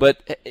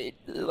 But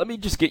let me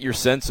just get your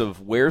sense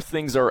of where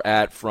things are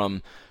at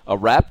from a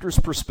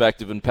Raptors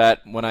perspective. And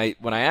Pat, when I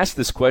ask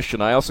this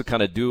question, I also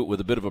kind of do it with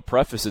a bit of a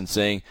preface in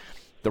saying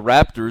the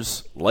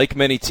Raptors, like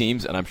many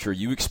teams, and I'm sure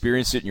you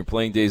experienced it in your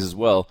playing days as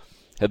well,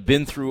 have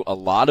been through a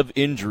lot of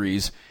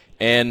injuries.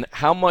 And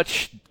how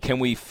much can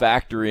we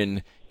factor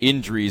in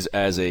injuries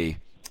as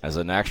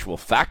an actual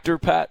factor,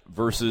 Pat,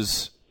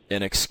 versus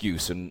an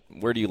excuse? And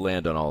where do you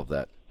land on all of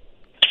that?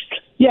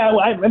 Yeah,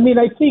 I mean,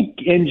 I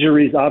think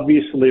injuries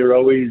obviously are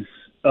always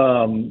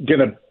going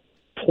to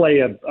play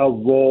a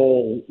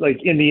role, like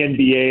in the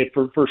NBA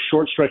for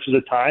short stretches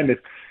of time. If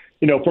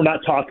we're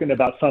not talking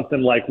about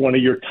something like one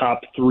of your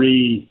top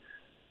three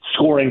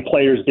scoring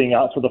players being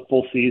out for the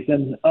full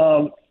season.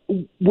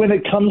 When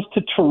it comes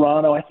to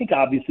Toronto, I think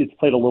obviously it's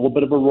played a little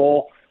bit of a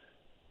role.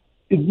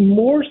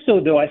 More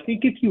so, though, I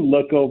think if you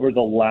look over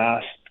the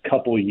last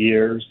couple of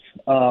years,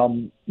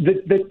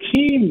 the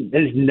team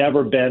has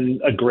never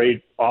been a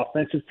great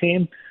offensive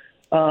team,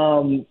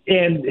 and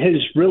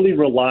has really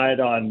relied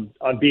on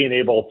being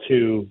able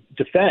to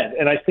defend.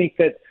 And I think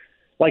that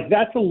Like,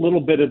 that's a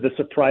little bit of the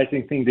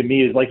surprising thing to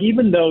me is, like,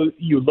 even though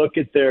you look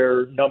at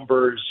their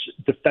numbers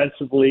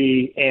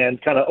defensively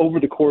and kind of over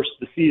the course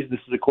of the season,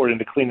 this is according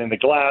to Cleaning the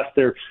Glass,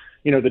 they're,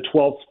 the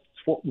 12th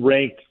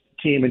ranked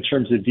team in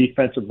terms of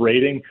defensive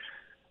rating.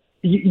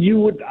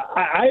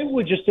 I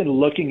would just, in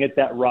looking at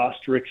that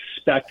roster,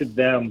 expected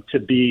them to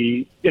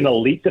be an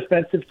elite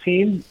defensive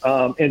team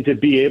and to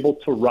be able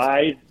to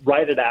ride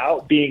it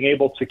out, being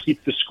able to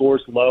keep the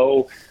scores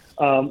low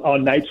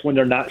on nights when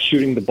they're not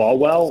shooting the ball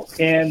well.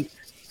 And,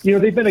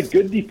 they've been a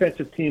good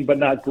defensive team, but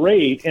not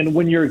great. And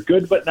when you're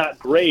good but not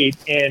great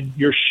and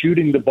you're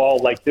shooting the ball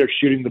like they're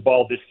shooting the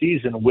ball this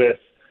season with,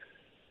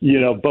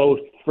 both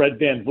Fred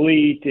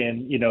VanVleet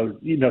and,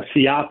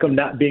 Siakam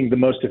not being the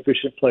most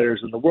efficient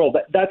players in the world,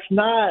 it's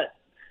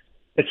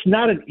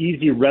not an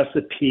easy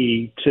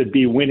recipe to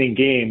be winning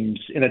games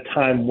in a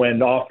time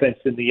when offense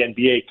in the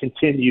NBA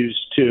continues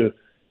to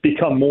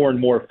become more and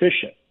more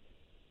efficient.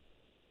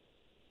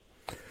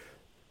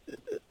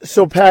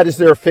 So, Pat, is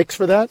there a fix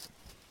for that?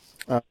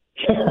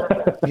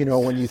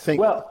 When you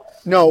think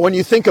when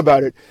you think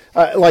about it,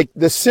 like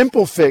the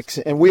simple fix,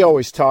 and we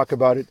always talk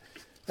about it,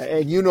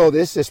 and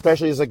this,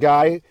 especially as a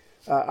guy,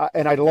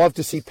 and I'd love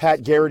to see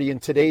Pat Garrity in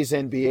today's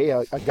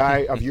NBA, a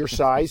guy of your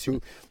size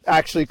who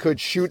actually could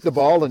shoot the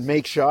ball and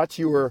make shots.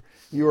 You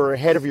were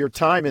ahead of your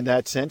time in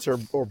that sense,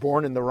 or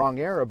born in the wrong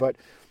era. But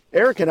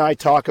Eric and I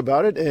talk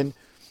about it, and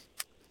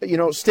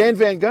Stan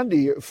Van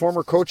Gundy,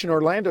 former coach in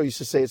Orlando, used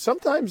to say it.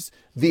 Sometimes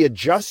the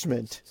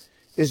adjustment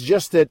is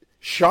just that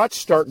shots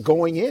start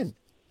going in.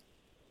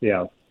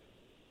 Yeah.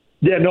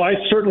 Yeah, no, I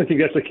certainly think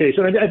that's the case.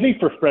 And I think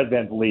for Fred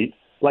VanVleet,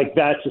 like,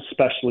 that's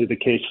especially the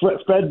case.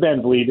 Fred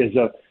VanVleet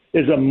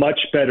is a much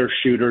better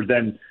shooter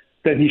than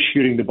he's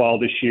shooting the ball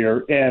this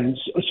year. And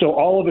so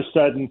all of a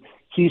sudden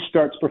he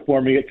starts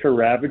performing at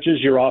career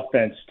averages. Your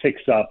offense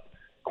ticks up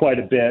quite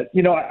a bit.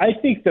 I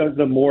think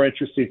the more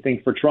interesting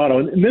thing for Toronto,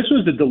 and this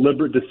was a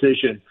deliberate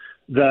decision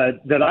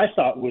that I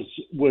thought was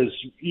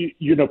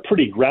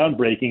pretty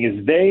groundbreaking,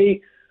 is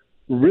they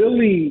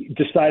really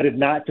decided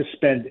not to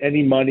spend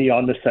any money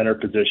on the center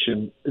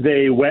position.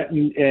 They went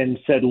and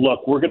said,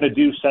 look, we're going to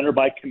do center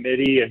by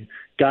committee and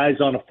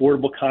guys on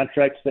affordable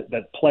contracts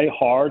that play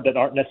hard, that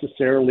aren't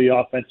necessarily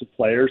offensive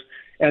players.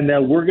 And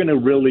then we're going to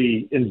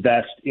really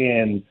invest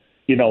in,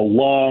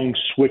 long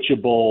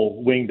switchable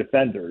wing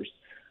defenders.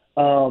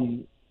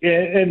 And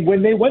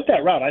when they went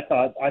that route, I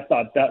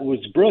thought that was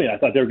brilliant. I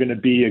thought they were going to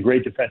be a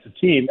great defensive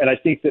team. And I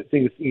think that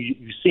things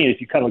you've seen, if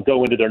you kind of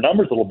go into their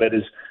numbers a little bit,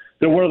 is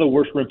they're one of the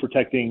worst rim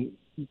protecting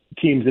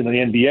teams in the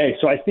NBA.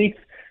 So I think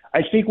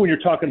when you're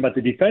talking about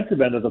the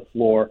defensive end of the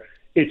floor,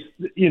 it's,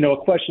 a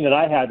question that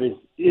I have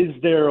is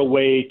there a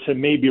way to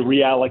maybe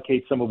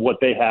reallocate some of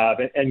what they have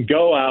and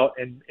go out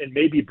and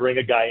maybe bring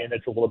a guy in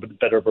that's a little bit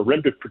better of a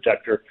rim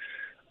protector?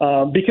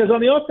 Because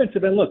on the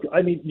offensive end, look,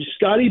 I mean,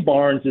 Scotty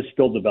Barnes is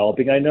still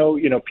developing. I know,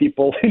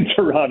 people in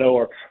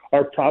Toronto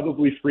are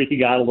probably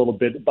freaking out a little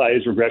bit by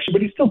his regression,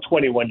 but he's still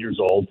 21 years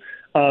old.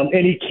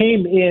 And he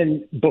came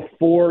in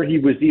before he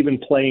was even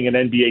playing an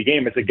NBA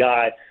game as a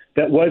guy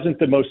that wasn't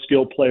the most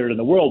skilled player in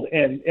the world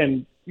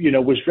and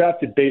was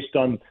drafted based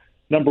on,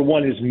 number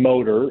one, his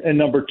motor, and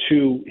number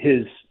two,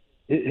 his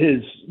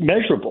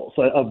measurables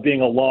of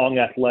being a long,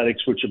 athletic,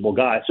 switchable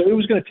guy. So it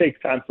was going to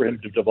take time for him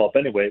to develop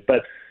anyway.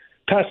 But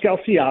Pascal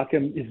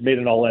Siakam has made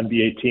an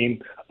All-NBA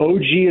team.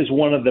 OG is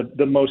one of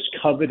the most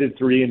coveted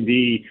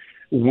 3-and-D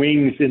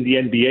wings in the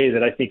NBA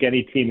that I think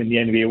any team in the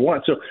NBA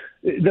wants. So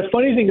the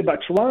funny thing about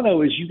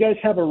Toronto is you guys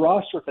have a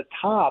roster at the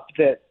top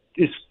that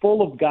is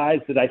full of guys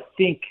that I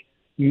think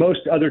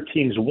most other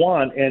teams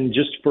want, and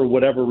just for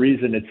whatever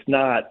reason, it's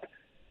not,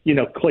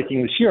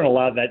 clicking this year. And a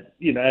lot of that,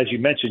 as you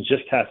mentioned,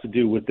 just has to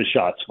do with the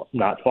shots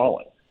not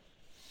falling.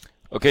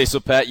 Okay, so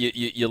Pat,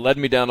 you led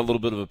me down a little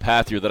bit of a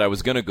path here that I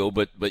was going to go,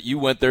 but you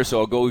went there, so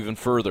I'll go even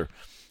further.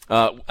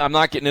 I'm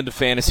not getting into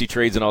fantasy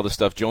trades and all this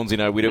stuff. Jonesy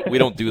and I, we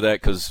don't do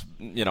that because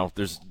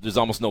there's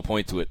almost no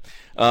point to it.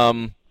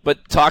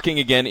 But talking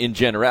again in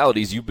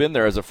generalities, you've been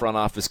there as a front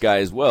office guy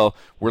as well.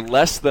 We're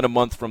less than a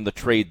month from the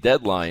trade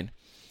deadline.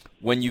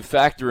 When you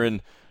factor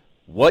in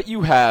what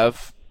you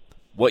have,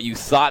 what you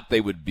thought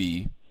they would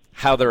be,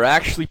 how they're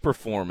actually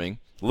performing,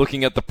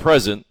 looking at the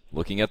present,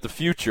 looking at the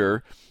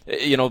future,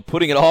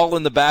 putting it all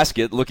in the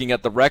basket, looking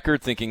at the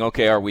record, thinking,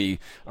 okay, are we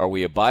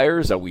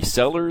buyers? Are we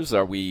sellers?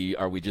 Are we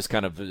just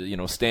kind of,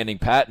 standing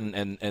pat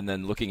and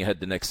then looking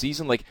ahead to next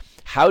season? Like,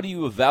 how do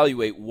you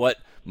evaluate what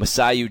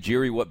Masai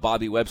Ujiri, what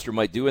Bobby Webster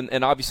might do?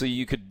 And obviously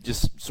you could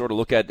just sort of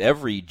look at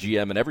every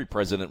GM and every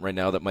president right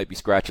now that might be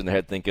scratching their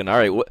head thinking, all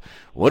right,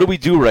 what do we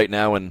do right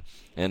now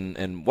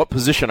and what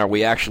position are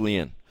we actually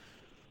in?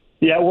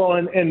 Yeah, well,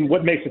 and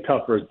what makes it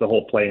tougher is the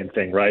whole play-in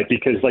thing, right?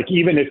 Because, like,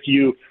 even if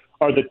you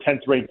are the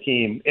 10th ranked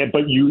team,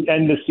 but you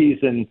end the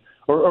season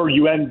or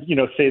you end,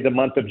 say the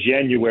month of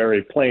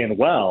January playing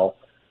well,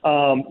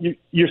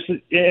 you're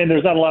and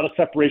there's not a lot of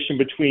separation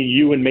between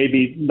you and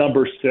maybe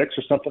number 6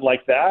 or something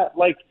like that.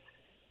 Like,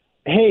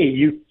 hey,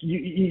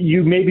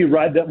 you maybe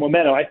ride that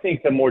momentum. I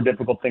think the more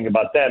difficult thing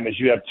about them is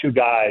you have two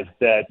guys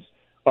that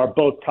are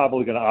both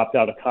probably going to opt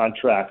out of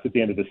contracts at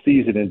the end of the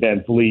season in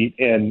Van Vliet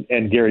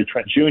and Gary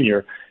Trent Jr.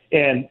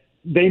 And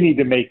they need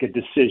to make a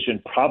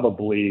decision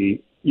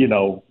probably,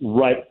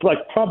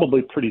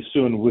 probably pretty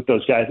soon with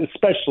those guys,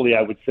 especially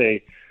I would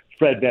say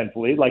Fred Van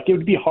Vliet. Like, it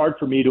would be hard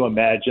for me to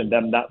imagine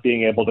them not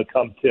being able to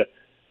come to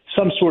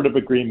some sort of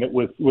agreement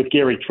with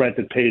Gary Trent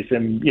that pays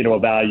him, a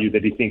value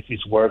that he thinks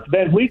he's worth.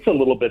 Van Vliet's a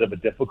little bit of a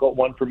difficult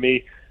one for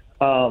me,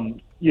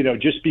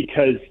 just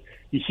because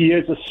he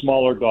is a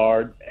smaller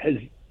guard, has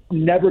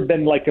never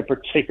been like a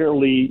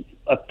particularly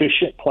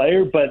efficient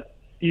player, but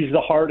he's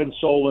the heart and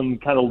soul and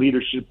kind of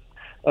leadership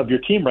of your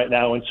team right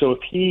now. And so if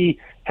he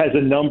has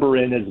a number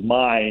in his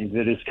mind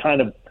that is kind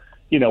of,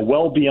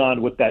 well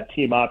beyond what that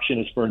team option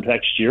is for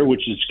next year,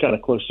 which is kind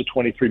of close to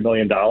 $23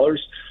 million,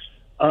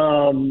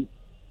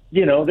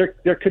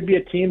 there could be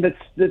a team that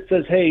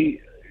says, hey,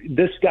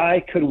 this guy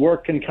could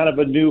work in kind of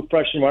a new,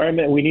 fresh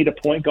environment, and we need a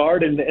point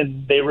guard,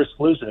 and they risk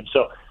losing him.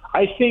 So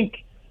I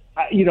think,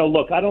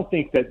 look, I don't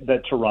think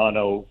that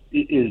Toronto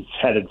is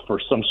headed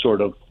for some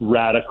sort of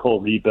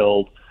radical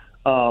rebuild.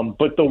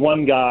 But the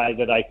one guy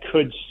that I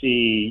could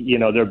see,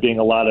 there being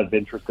a lot of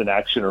interest and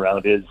action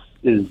around is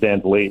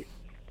Van Vliet.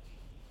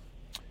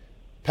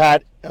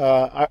 Pat,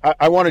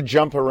 I want to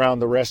jump around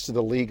the rest of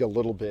the league a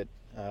little bit.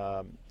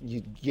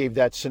 You gave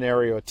that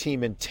scenario, a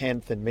team in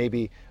 10th and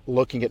maybe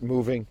looking at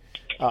moving.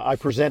 I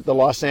present the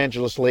Los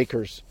Angeles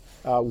Lakers.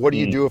 What do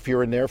you do if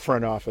you're in their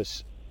front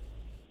office?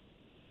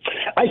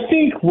 I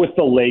think with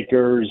the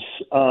Lakers,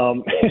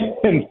 and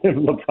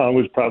LeBron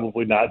was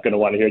probably not going to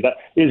want to hear that,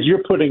 is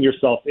you're putting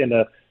yourself in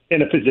a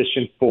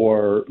position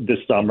for this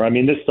summer. I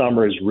mean, this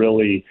summer is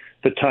really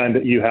the time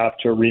that you have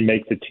to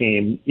remake the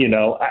team.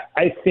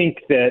 I think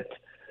that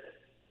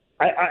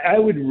I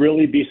would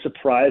really be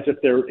surprised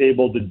if they're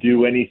able to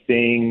do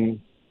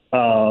anything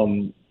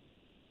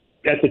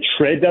at the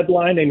trade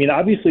deadline. I mean,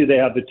 obviously they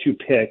have the 2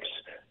 picks,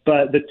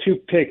 but the 2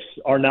 picks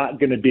are not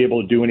going to be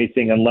able to do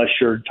anything unless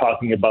you're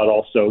talking about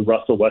also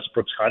Russell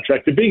Westbrook's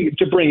contract to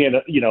bring in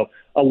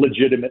a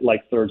legitimate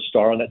third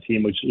star on that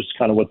team, which is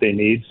kind of what they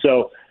need.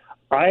 So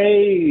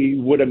I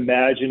would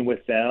imagine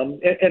with them,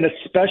 and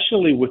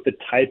especially with the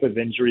type of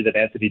injury that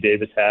Anthony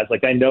Davis has,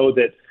 I know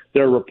that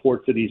there are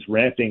reports that he's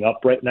ramping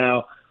up right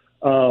now.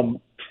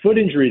 Foot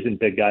injuries in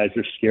big guys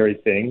are scary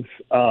things.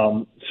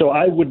 So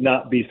I would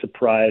not be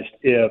surprised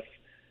if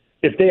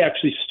they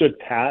actually stood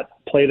pat,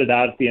 played it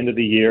out at the end of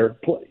the year,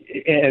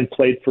 and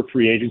played for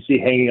free agency,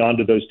 hanging on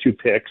to those 2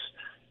 picks,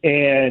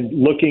 and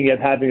looking at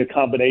having a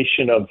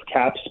combination of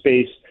cap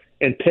space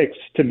and picks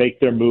to make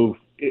their move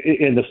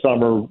in the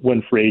summer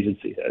when free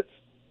agency hits.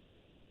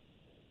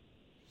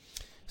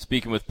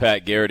 Speaking with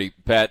Pat Garrity,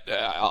 Pat,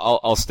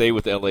 I'll stay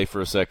with LA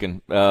for a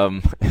second.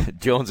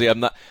 Jonesy, I'm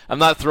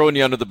not throwing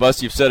you under the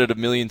bus. You've said it a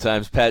million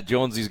times. Pat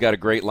Jonesy's got a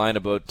great line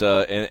about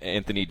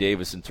Anthony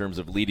Davis in terms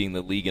of leading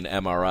the league in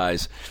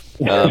MRIs.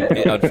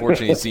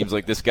 Unfortunately, it seems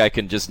like this guy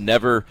can just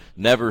never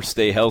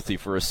stay healthy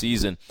for a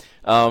season.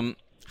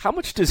 How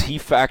much does he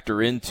factor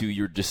into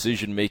your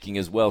decision making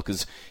as well?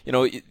 Because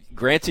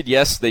granted,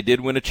 yes, they did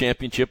win a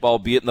championship,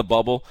 albeit in the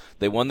bubble.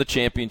 They won the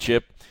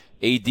championship.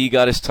 AD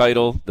got his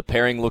title. The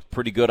pairing looked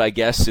pretty good, I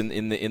guess,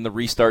 in the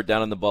restart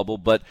down in the bubble.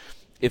 But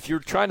if you're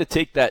trying to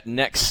take that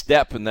next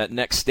step and that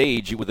next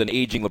stage with an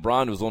aging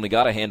LeBron who's only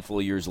got a handful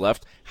of years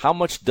left, how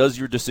much does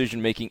your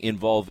decision-making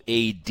involve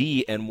AD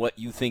and what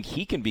you think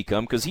he can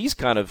become? Because he's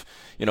kind of,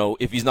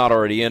 if he's not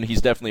already in,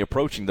 he's definitely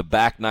approaching the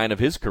back 9 of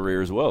his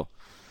career as well.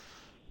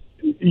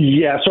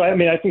 Yeah, so I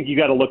mean, I think you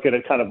got to look at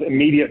it kind of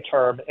immediate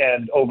term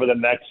and over the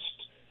next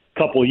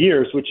couple of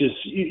years, which is,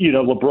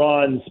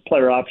 LeBron's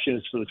player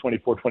options for the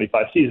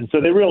 24-25 season. So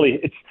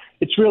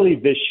it's really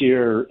this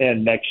year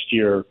and next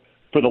year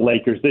for the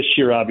Lakers. This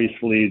year,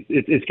 obviously,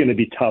 it's going to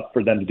be tough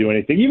for them to do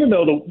anything. Even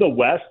though the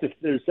West, if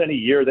there's any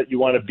year that you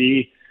want to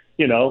be,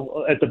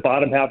 at the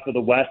bottom half of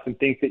the West and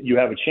think that you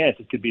have a chance,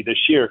 it could be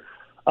this year.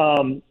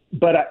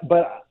 But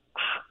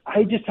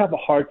I just have a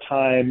hard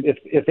time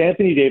if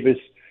Anthony Davis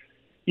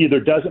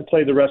either doesn't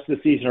play the rest of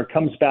the season or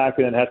comes back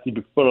and then has to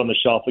be put on the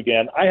shelf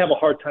again. I have a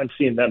hard time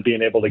seeing them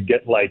being able to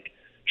get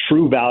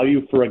true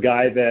value for a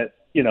guy that,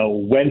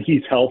 when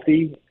he's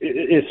healthy,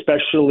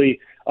 especially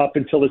up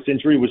until this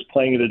injury, was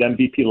playing at an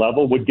MVP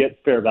level, would get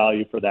fair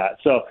value for that.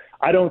 So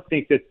I don't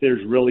think that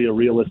there's really a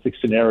realistic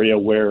scenario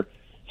where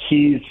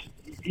he's,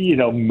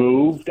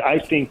 moved. I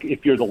think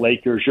if you're the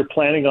Lakers, you're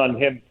planning on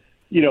him,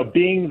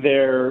 being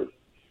there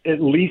at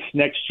least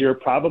next year,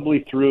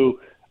 probably through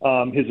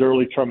his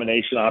early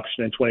termination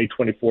option in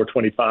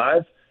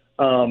 2024-25,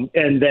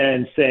 and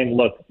then saying,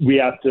 look, we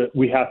have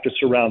to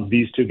surround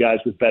these 2 guys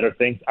with better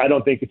things. I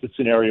don't think it's a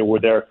scenario where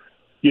they're,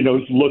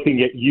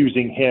 looking at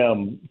using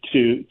him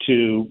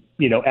to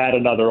add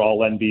another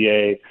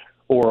All-NBA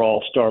or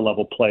All-Star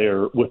level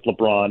player with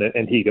LeBron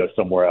and he goes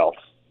somewhere else.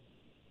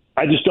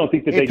 I just don't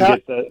think that they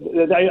can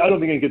get I don't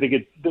think they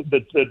get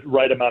the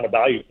right amount of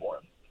value for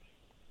him.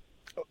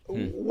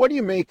 What do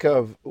you make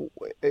of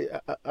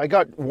 – I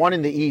got one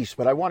in the East,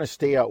 but I want to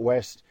stay out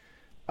West.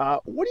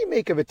 What do you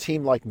make of a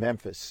team like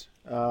Memphis?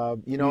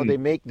 They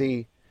make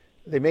the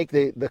they make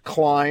the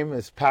climb,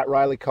 as Pat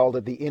Riley called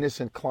it, the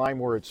innocent climb,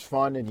 where it's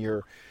fun and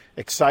you're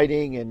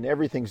exciting and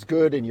everything's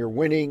good and you're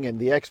winning and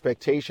the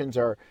expectations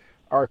are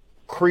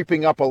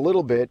creeping up a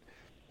little bit.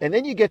 And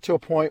then you get to a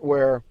point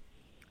where,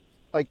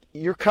 like,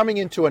 you're coming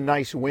into a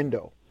nice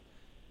window.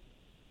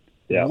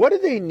 Yeah. What do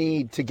they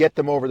need to get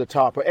them over the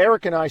top?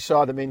 Eric and I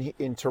saw them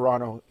in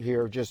Toronto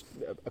here just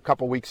a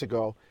couple weeks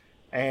ago,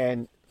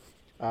 and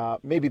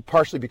maybe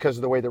partially because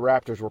of the way the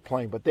Raptors were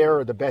playing, but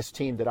they're the best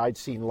team that I'd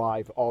seen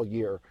live all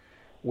year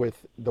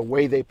with the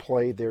way they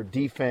play, their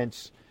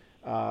defense.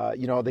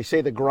 They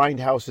say the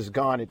grindhouse is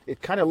gone.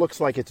 It kind of looks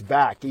like it's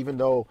back, even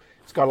though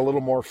it's got a little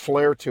more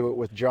flair to it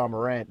with Ja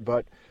Morant.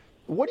 But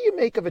what do you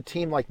make of a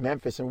team like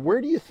Memphis, and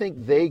where do you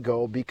think they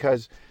go?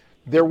 Because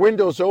their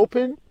window's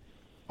open.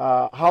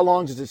 How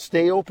long does it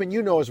stay open?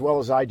 You know as well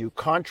as I do.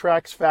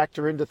 Contracts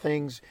factor into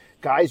things.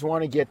 Guys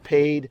want to get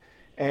paid,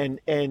 and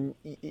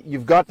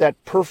you've got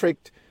that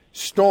perfect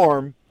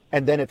storm,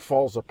 and then it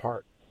falls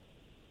apart.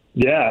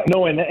 Yeah,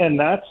 no, and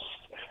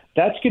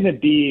that's going to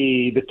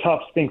be the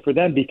tough thing for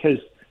them, because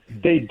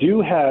they do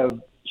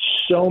have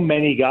so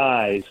many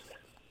guys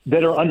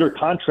that are under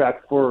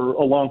contract for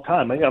a long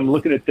time. I'm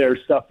looking at their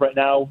stuff right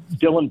now.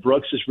 Dylan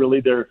Brooks is really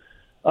their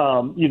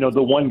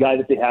the one guy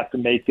that they have to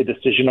make a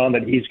decision on,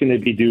 that he's going to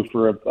be due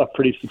for a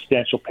pretty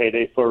substantial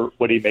payday for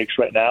what he makes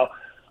right now.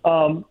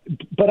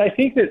 But I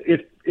think that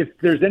if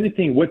there's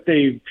anything, what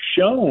they've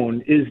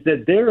shown is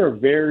that they're a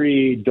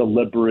very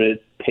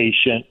deliberate,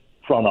 patient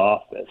front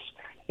office.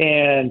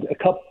 And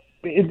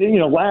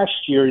last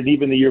year and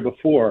even the year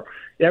before,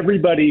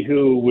 everybody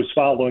who was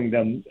following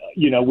them,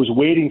 was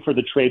waiting for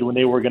the trade when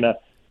they were going to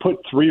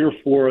put 3 or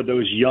 4 of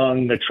those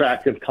young,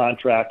 attractive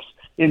contracts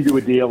into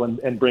a deal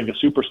and bring a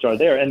superstar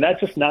there. And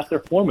that's just not their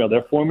formula.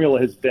 Their formula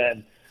has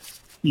been,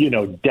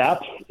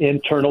 depth,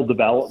 internal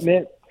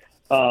development,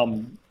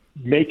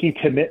 making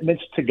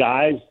commitments to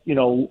guys,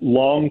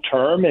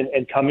 long-term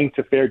and coming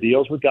to fair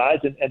deals with guys.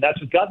 And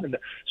that's what got them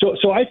there.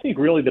 So I think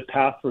really the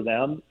path for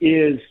them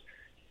is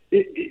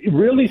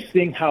really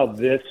seeing how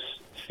this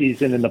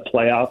season in the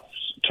playoffs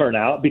turn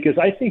out, because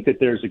I think that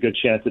there's a good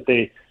chance that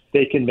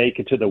they can make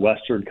it to the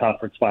Western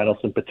Conference Finals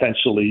and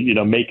potentially,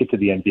 make it to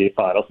the NBA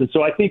Finals. And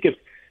so I think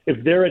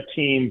if they're a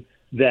team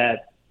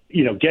that,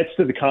 gets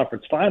to the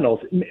conference finals,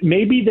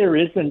 maybe there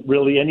isn't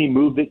really any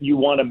move that you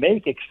want to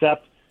make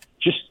except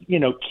just,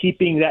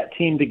 keeping that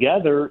team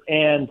together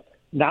and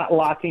not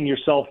locking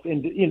yourself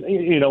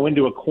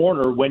into a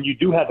corner when you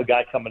do have a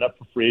guy coming up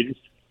for free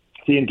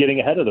agency and getting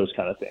ahead of those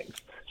kind of things.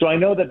 So I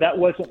know that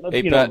wasn't,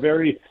 a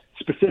very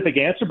specific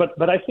answer,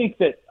 but I think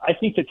that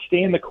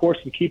staying the course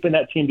and keeping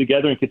that team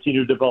together and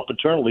continue to develop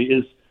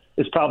internally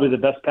is probably the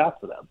best path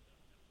for them.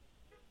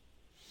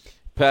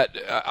 Pat,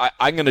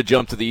 I'm going to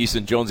jump to the East,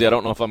 and Jonesy, I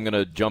don't know if I'm going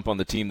to jump on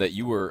the team that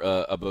you were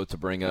about to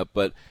bring up,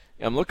 but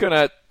I'm looking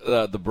at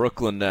the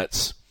Brooklyn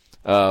Nets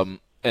and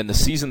the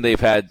season they've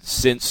had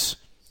since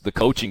the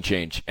coaching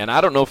change. And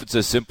I don't know if it's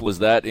as simple as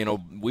that.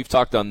 We've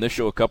talked on this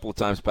show a couple of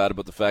times, Pat,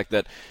 about the fact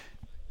that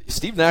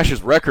Steve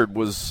Nash's record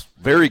is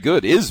very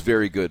good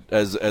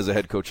as a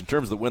head coach in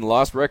terms of the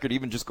win-loss record.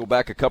 Even just go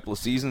back a couple of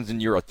seasons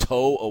and you're a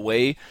toe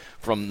away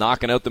from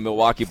knocking out the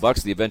Milwaukee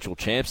Bucks, the eventual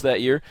champs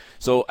that year.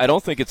 So I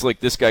don't think it's like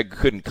this guy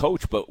couldn't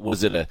coach, but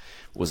was it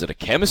a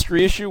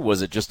chemistry issue?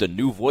 Was it just a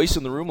new voice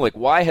in the room? Like,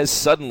 why has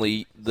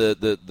suddenly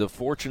the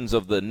fortunes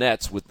of the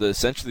Nets with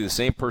essentially the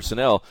same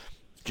personnel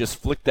just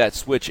flicked that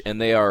switch and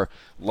they are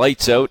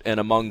lights out and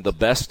among the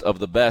best of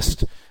the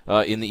best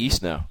in the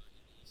East now?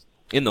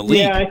 In the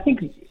league. I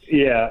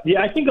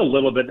think a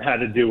little bit had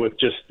to do with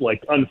just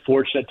like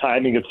unfortunate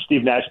timing of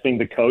Steve Nash being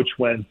the coach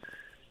when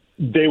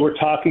they were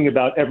talking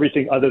about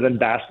everything other than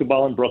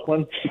basketball in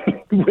Brooklyn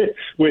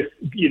with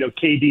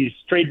KD's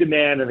trade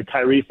demand and the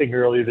Kyrie thing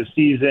earlier this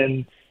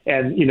season,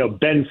 and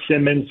Ben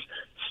Simmons,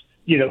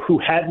 who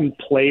hadn't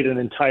played an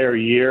entire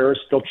year,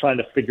 still trying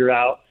to figure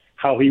out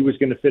how he was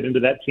going to fit into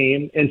that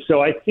team. And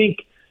so I think,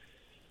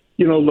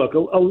 look,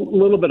 a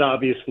little bit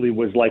obviously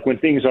was like when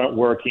things aren't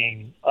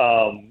working,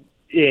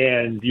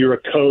 and you're a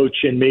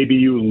coach and maybe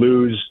you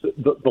lose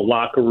the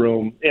locker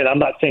room. And I'm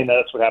not saying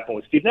that's what happened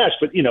with Steve Nash,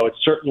 but, it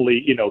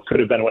certainly, could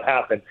have been what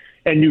happened.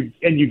 And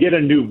you get a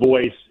new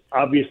voice.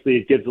 Obviously,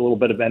 it gives a little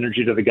bit of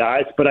energy to the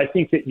guys. But I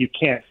think that you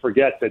can't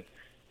forget that,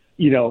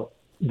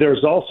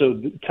 there's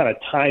also kind of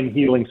time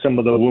healing some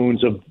of the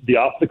wounds of the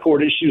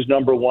off-the-court issues,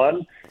 number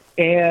one.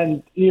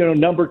 And,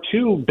 number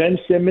two, Ben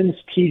Simmons,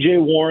 T.J.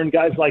 Warren,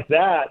 guys like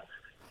that,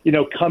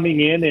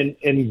 coming in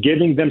and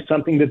giving them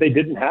something that they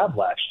didn't have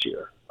last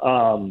year.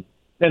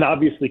 And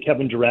obviously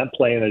Kevin Durant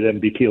playing at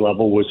MVP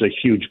level was a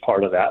huge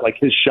part of that. Like,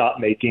 his shot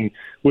making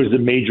was the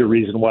major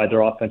reason why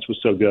their offense was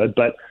so good.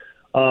 But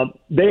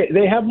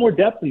they have more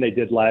depth than they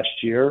did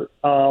last year.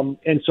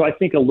 And so I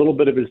think a little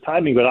bit of his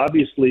timing, but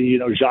obviously,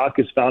 Jacques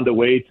has found a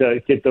way to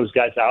get those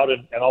guys out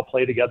and all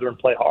play together and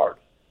play hard.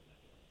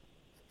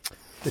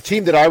 The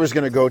team that I was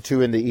going to go to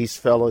in the East,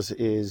 fellas,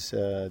 is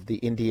the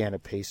Indiana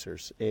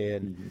Pacers.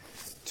 And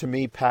to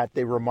me, Pat,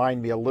 they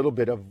remind me a little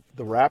bit of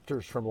the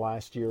Raptors from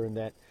last year in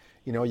that,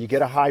 you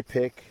get a high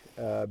pick.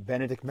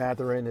 Benedict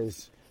Mathurin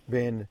has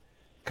been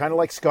kind of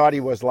like Scotty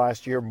was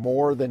last year,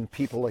 more than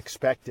people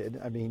expected.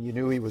 I mean, you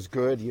knew he was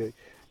good. You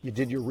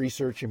did your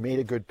research. You made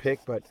a good pick.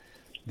 But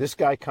this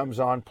guy comes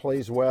on,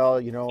 plays well.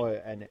 You know,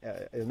 and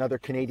another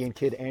Canadian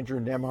kid, Andrew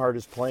Nembhard,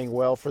 is playing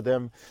well for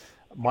them.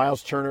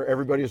 Miles Turner,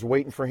 everybody was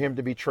waiting for him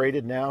to be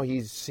traded. Now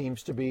he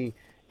seems to be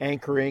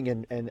anchoring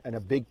and a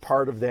big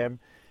part of them.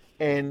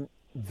 And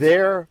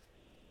they're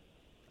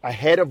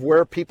ahead of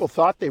where people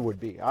thought they would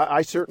be.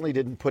 I certainly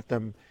didn't put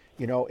them,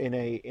 you know, in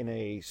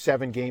a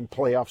 7-game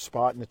playoff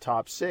spot in the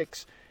top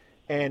 6.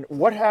 And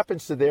what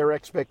happens to their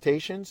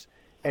expectations?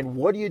 And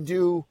what do you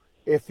do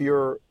if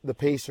you're the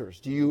Pacers?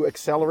 Do you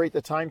accelerate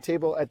the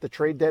timetable at the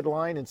trade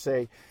deadline and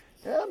say,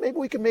 maybe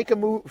we can make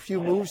a few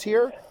moves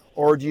here?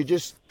 Or do you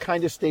just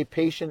kind of stay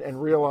patient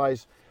and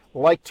realize,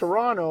 like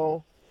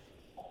Toronto,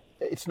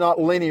 it's not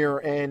linear,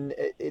 and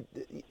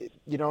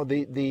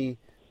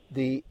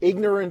the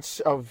ignorance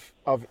of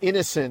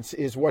innocence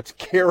is what's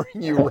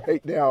carrying you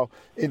right now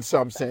in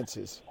some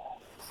senses.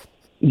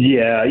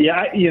 Yeah.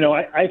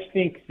 I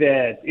think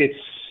that it's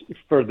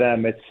for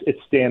them. It's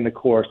staying the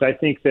course. I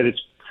think that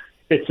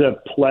it's a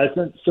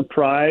pleasant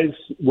surprise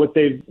where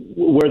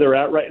they're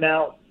at right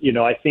now. You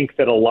know, I think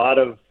that a lot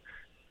of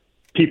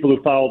people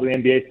who follow the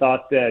NBA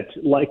thought that,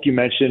 like you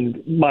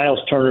mentioned, Miles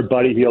Turner,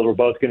 Buddy Hield were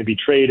both going to be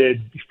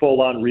traded,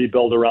 full-on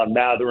rebuild around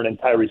Mathurin and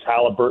Tyrese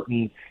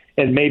Halliburton,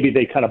 and maybe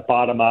they kind of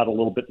bottom out a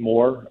little bit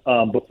more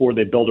before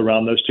they build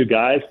around those two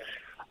guys.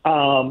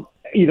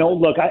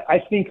 Look,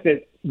 I think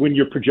that when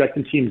you're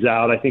projecting teams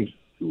out, I think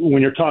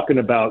when you're talking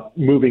about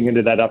moving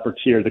into that upper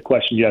tier, the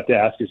question you have to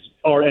ask is,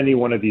 are any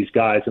one of these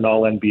guys an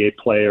all-NBA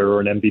player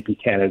or an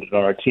MVP candidate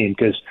on our team?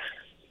 Because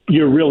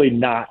you're really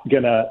not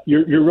gonna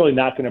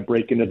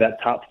break into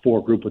that top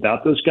 4 group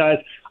without those guys.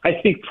 I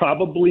think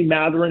probably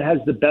Mathurin has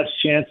the best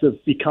chance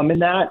of becoming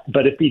that,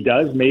 but if he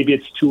does, maybe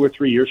it's 2 or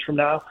 3 years from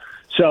now.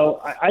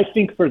 So I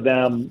think for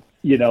them,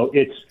 you know,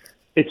 it's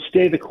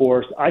stay the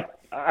course.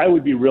 I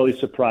would be really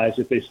surprised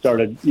if they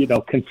started, you know,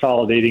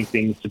 consolidating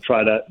things to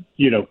try to,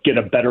 you know, get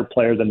a better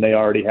player than they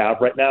already have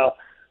right now.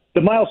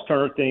 The Miles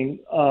Turner thing,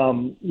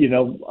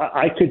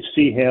 I could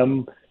see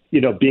him, you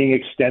know, being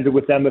extended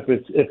with them if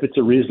it's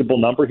a reasonable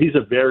number. He's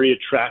a very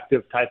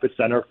attractive type of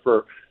center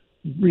for,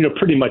 you know,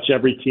 pretty much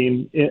every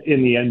team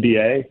in the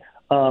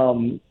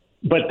NBA.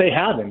 But they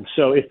have him.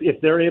 So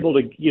if they're able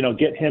to, you know,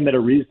 get him at a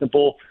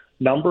reasonable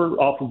number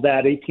off of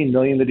that $18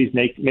 million that he's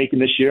making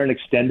this year and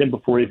extend him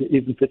before he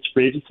even fits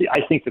free agency,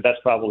 I think that's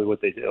probably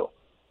what they do.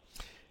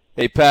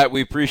 Hey, Pat,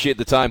 we appreciate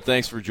the time.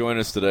 Thanks for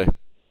joining us today.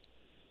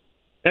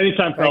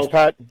 Anytime, Thanks,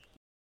 Pat.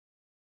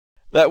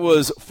 That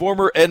was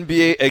former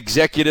NBA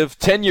executive,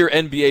 10-year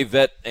NBA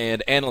vet,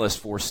 and analyst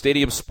for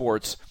Stadium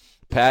Sports,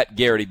 Pat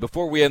Garrity.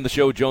 Before we end the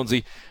show,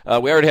 Jonesy,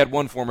 we already had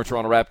one former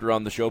Toronto Raptor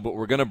on the show, but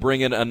we're going to bring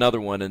in another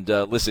one. And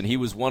listen, he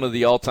was one of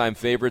the all-time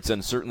favorites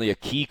and certainly a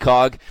key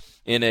cog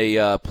in a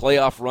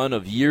playoff run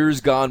of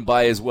years gone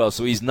by as well.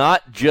 So he's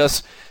not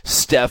just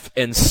Steph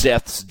and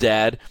Seth's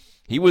dad.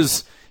 He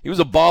was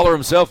a baller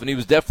himself, and he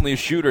was definitely a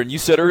shooter. And you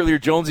said earlier,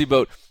 Jonesy,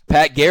 about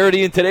Pat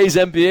Garrity in today's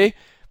NBA.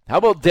 How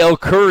about Del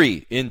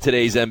Curry in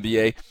today's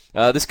NBA?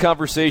 This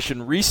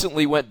conversation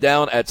recently went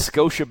down at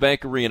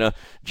Scotiabank Arena.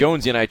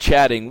 Jonesy and I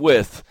chatting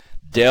with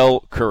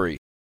Del Curry.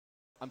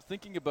 I'm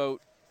thinking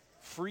about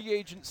free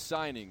agent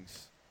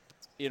signings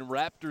in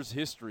Raptors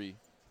history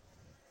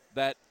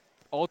that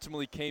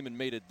ultimately came and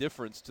made a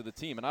difference to the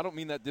team. And I don't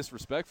mean that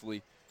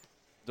disrespectfully.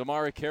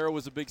 DeMarre Carroll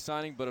was a big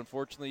signing, but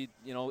unfortunately,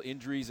 you know,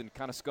 injuries and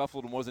kind of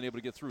scuffled and wasn't able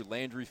to get through.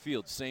 Landry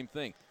Fields, same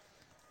thing.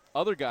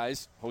 Other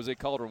guys, Jose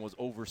Calderon was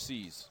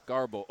overseas.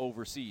 Garbo,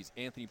 overseas.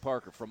 Anthony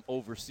Parker from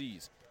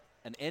overseas.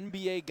 An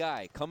NBA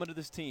guy coming to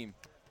this team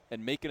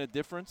and making a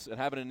difference and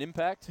having an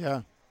impact.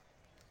 Yeah.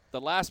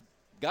 The last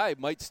guy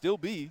might still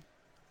be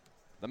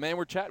the man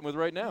we're chatting with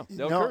right now,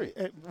 Del Curry.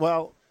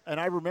 Well, and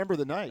I remember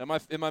the night.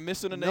 Am I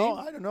missing a name? No,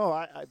 I don't know.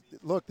 I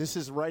look, this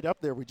is right up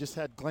there. We just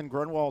had Glenn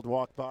Grunwald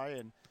walk by,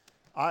 and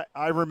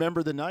I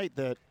remember the night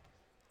that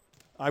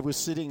I was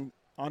sitting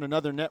on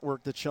another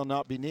network that shall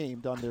not be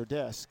named on their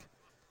desk.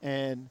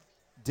 And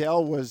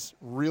Del was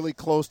really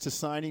close to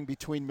signing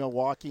between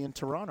Milwaukee and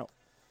Toronto.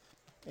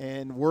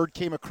 And word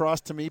came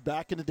across to me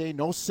back in the day,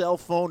 no cell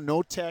phone,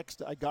 no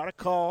text. I got a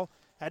call,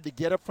 had to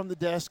get up from the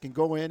desk and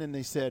go in, and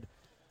they said,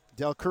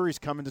 Del Curry's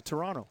coming to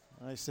Toronto.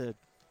 And I said,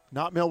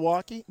 not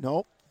Milwaukee?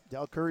 No,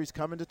 Del Curry's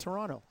coming to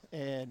Toronto.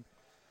 And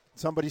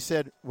somebody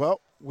said,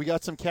 well, we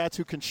got some cats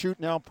who can shoot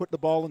now, put the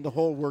ball in the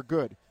hole, we're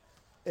good.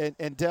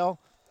 And Del,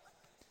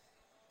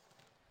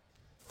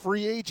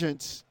 free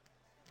agents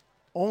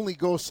only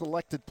go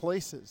selected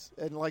places.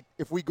 And, like,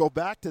 if we go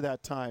back to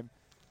that time,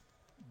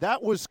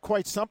 that was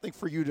quite something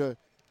for you to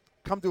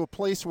come to a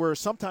place where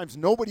sometimes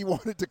nobody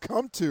wanted to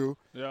come to.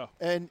 Yeah.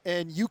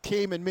 And you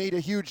came and made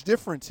a huge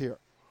difference here.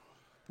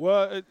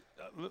 Well,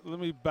 let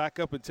me back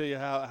up and tell you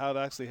how it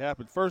actually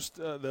happened. First,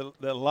 the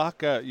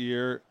lockout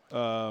year,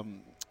 I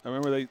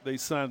remember they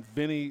signed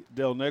Vinny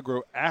Del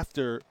Negro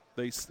after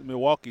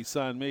Milwaukee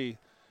signed me.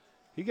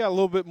 He got a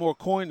little bit more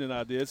coin than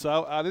I did,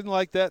 so I didn't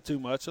like that too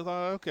much. I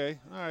thought, okay,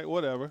 all right,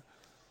 whatever.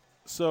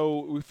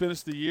 so we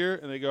finished the year,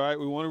 and they go, all right,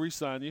 we want to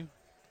re-sign you.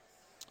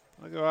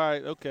 I go, all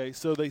right, okay.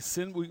 So they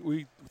send.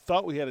 We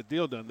thought we had a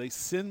deal done. They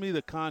send me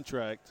the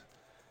contract,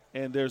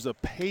 and there's a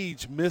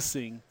page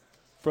missing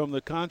from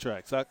the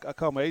contract. So I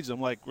call my agent.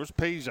 I'm like, where's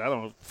page, I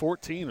don't know,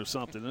 14 or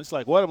something. And it's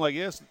like, what? I'm like,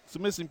 yes, it's a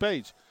missing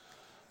page.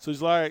 So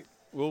he's like,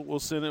 all right, we'll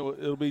send it.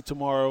 It'll be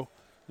tomorrow.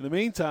 In the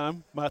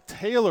meantime, my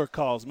tailor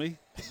calls me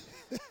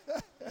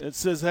and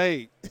says,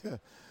 hey,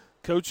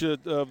 coach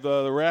of the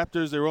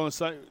Raptors, they were on the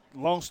site.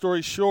 Long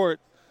story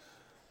short,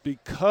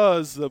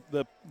 because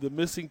the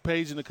missing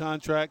page in the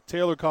contract,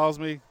 Taylor calls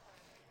me,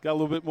 got a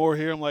little bit more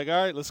here. I'm like,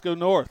 all right, let's go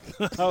north.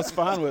 I was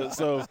fine with it,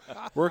 so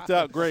worked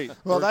out great.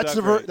 Well, that's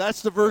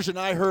the version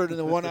I heard, and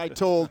the one I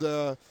told,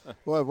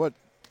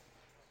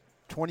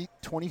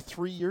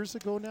 23 years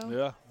ago now?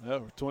 Yeah,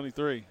 we're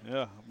 23.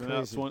 Yeah, I've been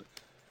out 20.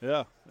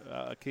 Yeah,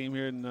 I came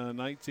here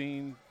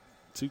in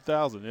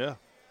 2000, yeah.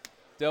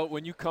 Del,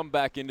 when you come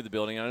back into the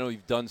building, and I know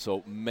you've done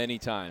so many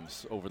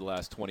times over the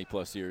last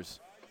 20-plus years,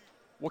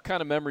 what kind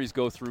of memories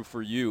go through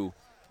for you?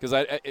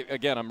 Because,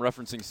 again, I'm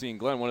referencing seeing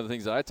Glenn. One of the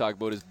things that I talk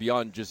about is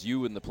beyond just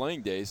you in the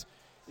playing days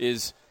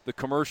is the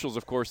commercials,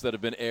 of course, that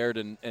have been aired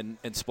and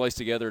spliced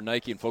together at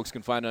Nike, and folks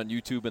can find on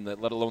YouTube, and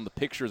let alone the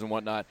pictures and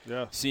whatnot,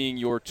 seeing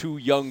your two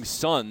young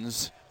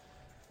sons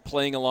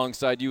playing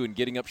alongside you and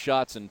getting up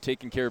shots and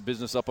taking care of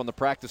business up on the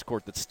practice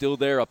court that's still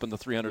there up in the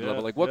 300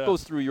 level. Like, what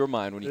goes through your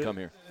mind when you come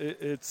here?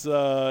 It's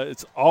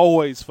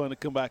always fun to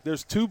come back.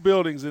 There's two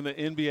buildings in the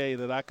NBA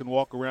that I can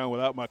walk around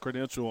without my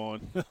credential on.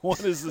 One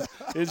is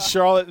in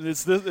Charlotte, and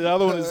the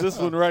other one is this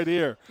one right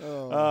here.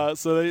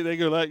 So they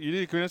go, like, you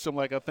need a credential? I'm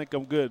like, I think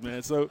I'm good,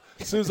 man. So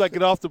as soon as I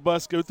get off the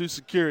bus, go through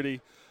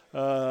security.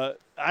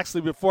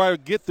 Actually, before I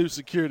get through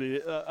security,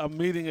 I'm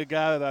meeting a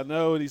guy that I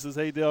know, and he says,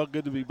 hey, Dale,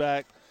 good to be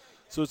back.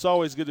 So it's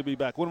always good to be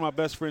back. One of my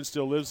best friends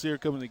still lives here,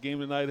 coming to the game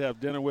tonight, have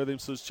dinner with him.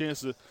 So it's a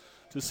chance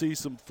to see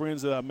some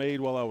friends that I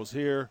made while I was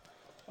here.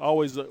 I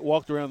always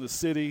walked around the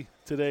city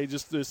today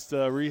just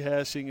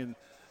rehashing and,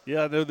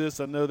 I know this,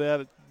 I know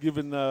that,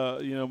 giving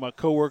my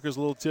coworkers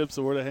little tips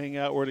of where to hang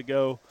out, where to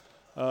go.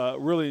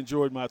 Really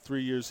enjoyed my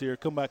 3 years here.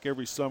 Come back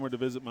every summer to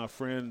visit my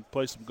friend,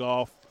 play some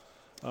golf.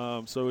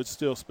 So it's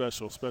still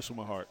special in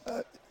my heart.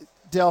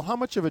 Del, how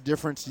much of a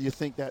difference do you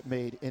think that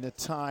made in a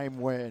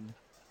time when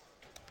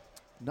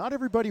not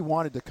everybody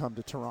wanted to come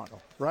to Toronto,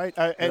 right?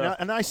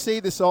 And I say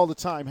this all the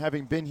time,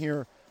 having been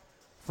here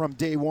from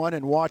day one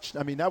and watched.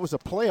 I mean, that was a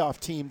playoff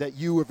team that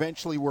you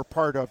eventually were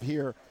part of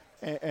here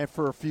and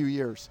for a few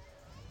years.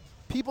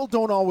 People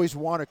don't always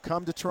want to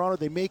come to Toronto.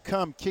 They may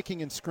come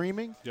kicking and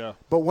screaming,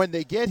 but when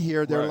they get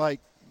here, they're like,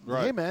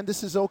 hey, man,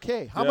 this is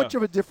okay. How much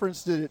of a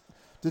difference did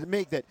it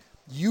make that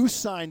you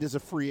signed as a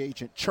free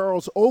agent?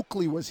 Charles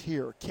Oakley was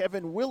here.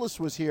 Kevin Willis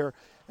was here.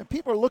 And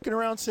people are looking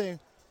around saying,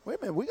 wait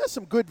a minute, we got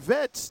some good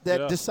vets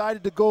that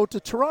decided to go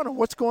to Toronto.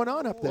 What's going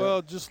on up there?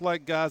 Well, just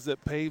like guys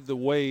that paved the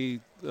way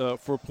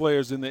for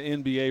players in the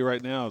NBA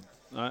right now.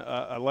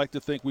 I like to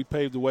think we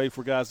paved the way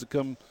for guys to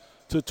come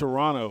to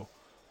Toronto.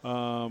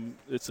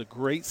 It's a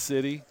great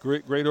city,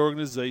 great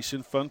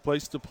organization, fun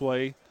place to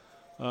play.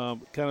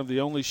 Kind of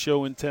the only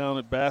show in town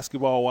at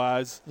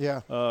basketball-wise.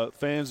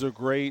 Fans are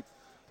great.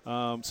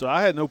 So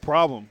I had no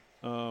problem,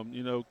 kind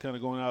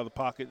of going out of the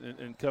pocket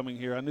and coming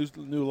here. I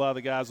knew a lot of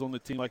the guys on the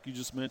team, like you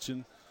just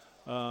mentioned.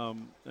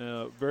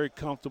 Very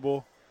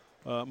comfortable.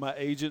 My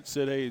agent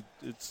said, hey,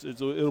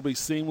 it'll be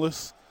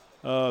seamless.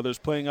 There's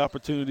playing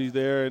opportunity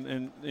there.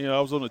 And I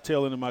was on the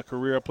tail end of my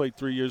career. I played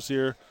 3 years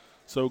here.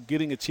 So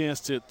getting a chance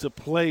to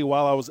play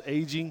while I was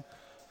aging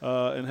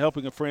and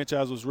helping a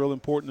franchise was real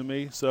important to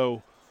me.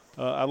 So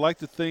I like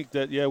to think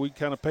that, we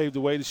kind of paved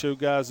the way to show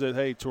guys that,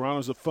 hey,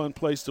 Toronto's a fun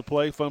place to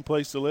play, fun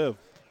place to live.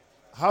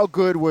 How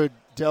good would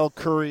Del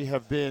Curry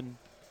have been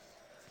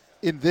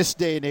in this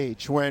day and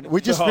age when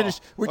we just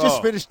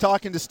finished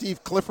talking to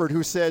Steve Clifford,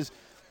 who says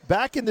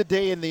back in the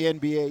day in the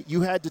NBA,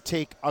 you had to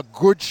take a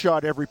good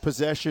shot every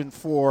possession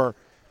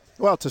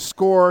to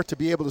score, to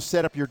be able to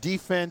set up your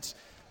defense.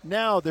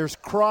 Now there's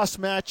cross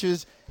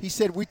matches. He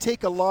said we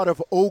take a lot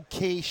of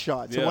okay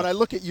shots. And when I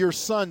look at your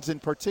sons in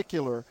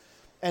particular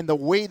and the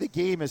way the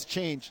game has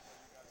changed,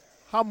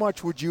 how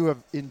much would you have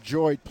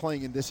enjoyed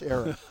playing in this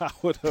era? I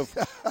would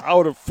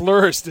have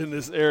flourished in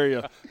this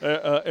era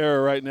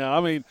right now. I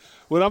mean,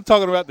 when I'm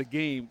talking about the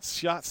game,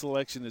 shot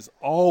selection is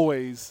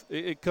always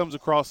it comes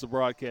across the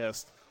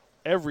broadcast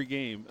every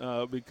game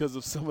because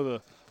of some of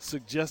the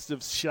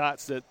suggestive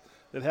shots that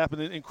happen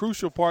in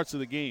crucial parts of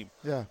the game.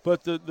 Yeah.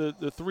 But the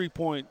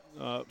 3-point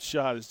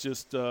shot is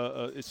just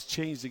it's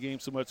changed the game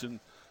so much,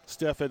 and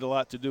Steph had a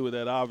lot to do with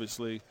that,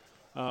 obviously.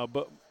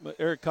 But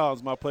Eric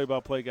Collins, my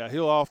play-by-play guy,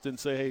 he'll often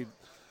say, hey,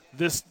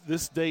 this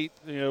date,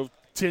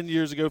 10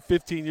 years ago,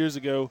 15 years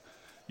ago,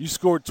 you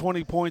scored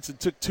 20 points and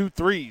took 2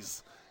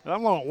 threes. And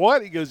I'm like,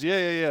 what? He goes,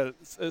 yeah.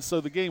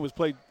 So the game was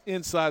played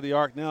inside the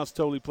arc. Now it's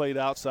totally played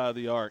outside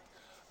the arc.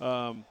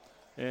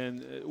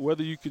 And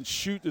whether you can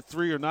shoot the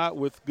 3 or not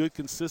with good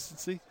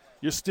consistency,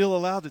 you're still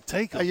allowed to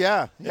take them.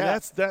 Yeah.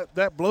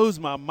 That blows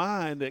my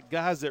mind that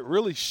guys that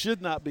really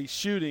should not be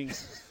shooting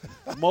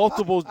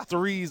multiple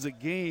threes a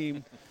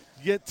game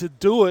get to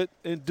do it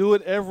and do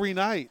it every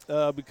night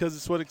because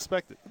it's what's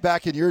expected.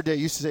 Back in your day,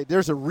 you used to say,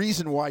 there's a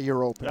reason why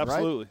you're open,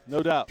 Absolutely. Right?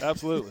 No doubt.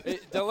 Absolutely. Hey,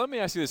 Del, let me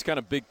ask you this kind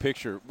of big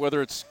picture,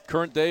 whether it's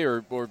current day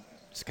or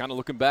just kind of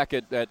looking back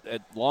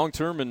at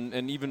long-term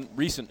and even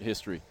recent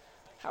history.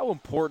 How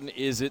important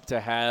is it to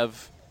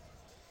have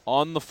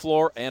on the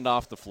floor and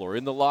off the floor,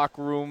 in the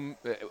locker room,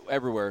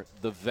 everywhere,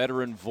 the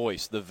veteran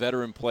voice, the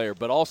veteran player,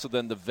 but also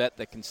then the vet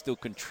that can still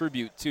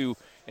contribute to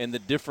and the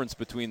difference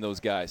between those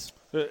guys?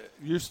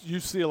 You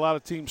see a lot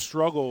of teams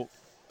struggle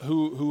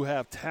who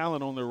have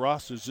talent on their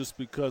rosters just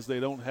because they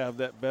don't have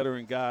that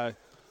veteran guy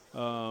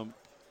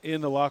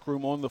in the locker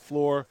room, on the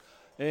floor.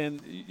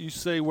 And you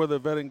say whether a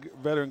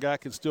veteran guy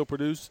can still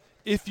produce.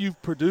 If you've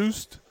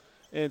produced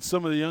and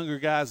some of the younger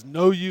guys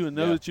know you and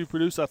know that you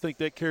produce, I think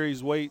that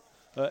carries weight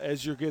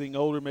as you're getting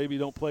older. Maybe you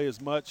don't play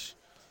as much.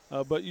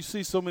 But you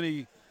see so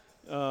many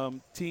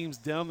teams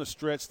down the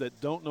stretch that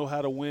don't know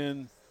how to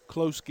win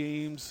close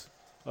games,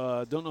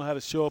 don't know how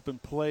to show up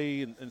and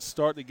play and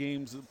start the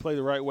games and play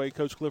the right way.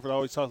 Coach Clifford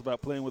always talks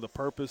about playing with a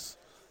purpose.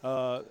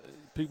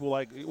 People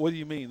like, what do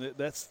you mean?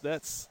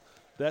 That's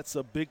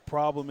a big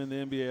problem in the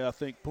NBA. I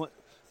think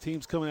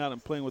teams coming out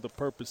and playing with a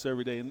purpose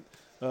every day. And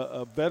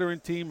a veteran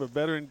team,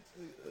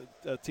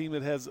 a team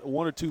that has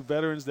one or two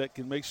veterans that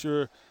can make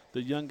sure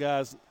the young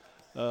guys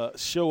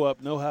show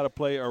up, know how to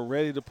play, are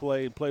ready to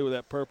play, and play with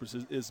that purpose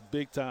is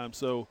big time.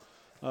 So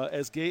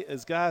as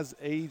guys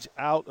age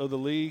out of the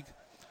league,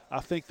 I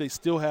think they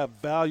still have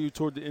value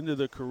toward the end of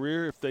their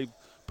career if they've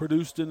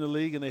produced in the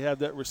league and they have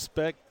that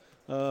respect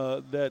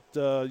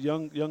that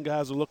young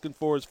guys are looking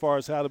for as far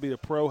as how to be a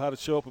pro, how to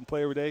show up and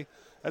play every day.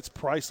 That's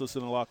priceless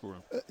in the locker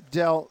room.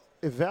 Del,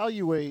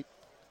 evaluate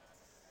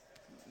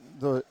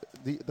the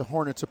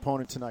Hornets'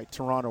 opponent tonight,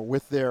 Toronto,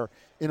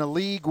 in a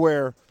league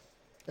where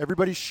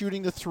everybody's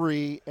shooting the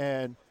three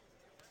and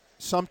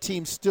some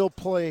teams still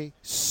play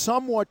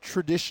somewhat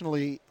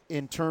traditionally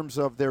in terms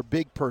of their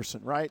big person,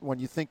 right? When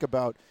you think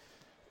about,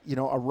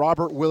 a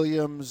Robert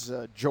Williams,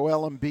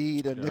 Joel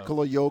Embiid, a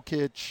Nikola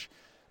Jokic,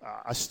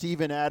 a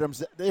Steven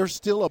Adams, they're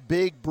still a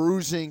big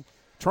bruising.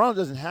 Toronto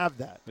doesn't have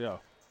that.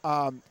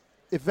 Yeah.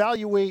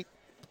 Evaluate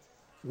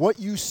what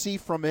you see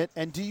from it,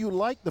 and do you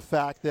like the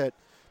fact that,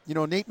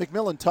 Nate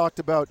McMillan talked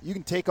about you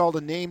can take all the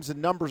names and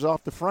numbers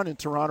off the front in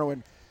Toronto,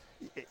 and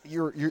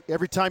you're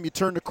every time you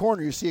turn the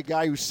corner, you see a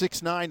guy who's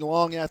 6'9",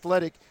 long,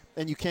 athletic,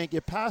 and you can't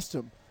get past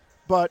him.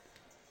 But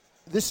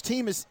this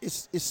team is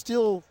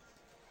still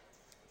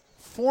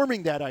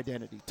forming that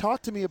identity.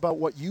 Talk to me about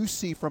what you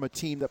see from a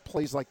team that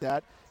plays like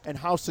that and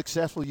how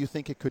successful you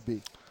think it could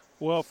be.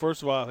 Well,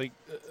 first of all, I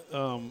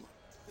think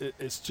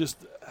it's just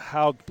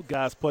how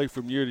guys play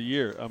from year to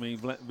year. I mean,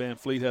 Van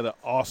Fleet had an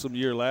awesome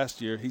year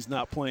last year. He's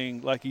not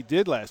playing like he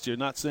did last year.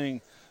 Not saying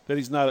that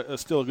he's not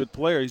still a good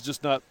player. He's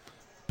just not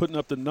putting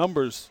up the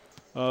numbers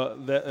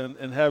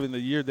and having the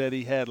year that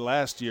he had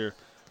last year.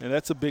 And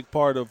that's a big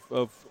part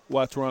of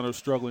why Toronto's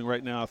struggling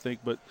right now, I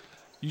think. But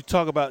you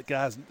talk about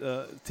guys,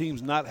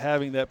 teams not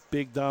having that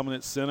big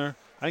dominant center.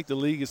 I think the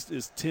league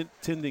is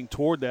tending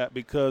toward that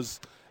because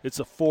it's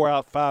a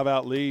 4-out,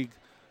 5-out league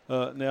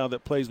now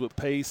that plays with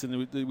pace.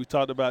 And we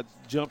talked about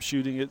jump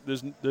shooting.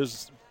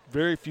 There's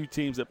very few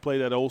teams that play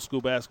that old school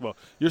basketball.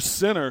 Your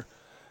center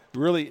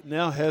really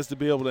now has to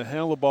be able to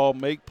handle the ball,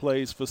 make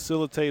plays,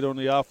 facilitate on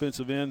the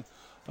offensive end,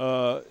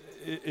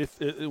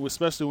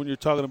 especially when you're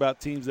talking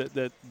about teams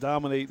that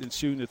dominate in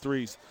shooting the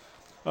threes.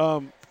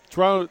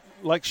 Toronto,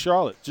 like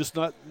Charlotte, just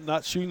not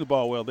shooting the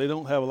ball well. They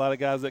don't have a lot of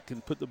guys that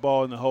can put the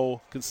ball in the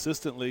hole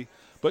consistently,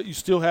 but you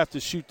still have to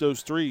shoot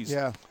those threes.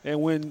 Yeah.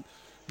 And when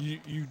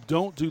you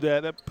don't do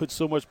that puts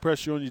so much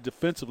pressure on you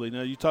defensively.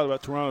 Now, you talked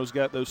about Toronto's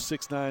got those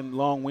 6'9"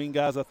 long wing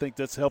guys. I think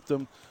that's helped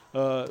them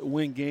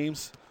win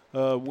games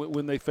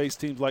when they face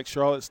teams like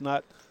Charlotte. It's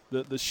not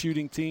the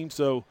shooting team.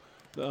 So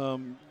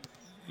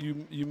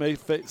you may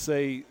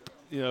say,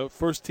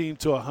 first team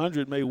to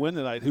 100 may win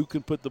tonight. Who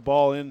can put the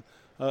ball in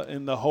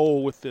the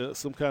hole with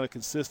some kind of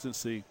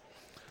consistency?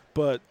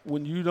 But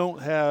when you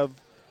don't have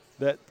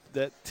that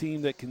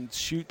team that can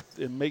shoot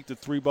and make the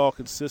three ball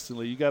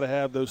consistently, you got to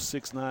have those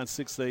 6'9",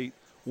 6'8"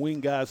 wing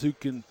guys who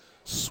can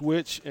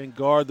switch and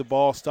guard the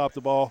ball, stop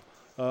the ball.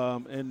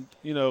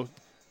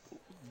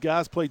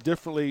 Guys play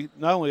differently,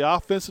 not only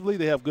offensively,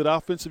 they have good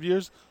offensive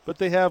years, but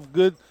they have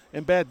good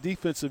and bad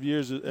defensive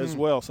years as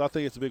well. So I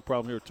think it's a big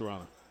problem here at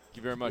Toronto. Thank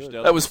you very much,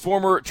 Del. That was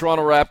former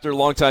Toronto Raptor,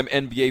 longtime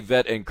NBA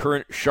vet, and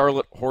current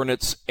Charlotte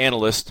Hornets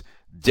analyst,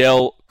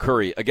 Del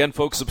Curry. Again,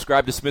 folks,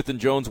 subscribe to Smith &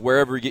 Jones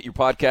wherever you get your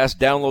podcast.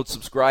 Download,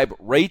 subscribe,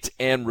 rate,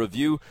 and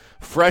review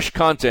fresh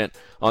content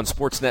on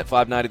Sportsnet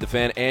 590 The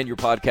Fan and your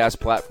podcast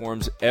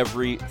platforms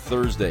every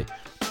Thursday.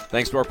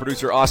 Thanks to our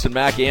producer, Austin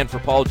Mack, and for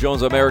Paul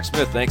Jones, I'm Eric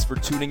Smith. Thanks for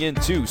tuning in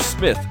to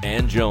Smith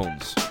 &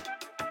 Jones.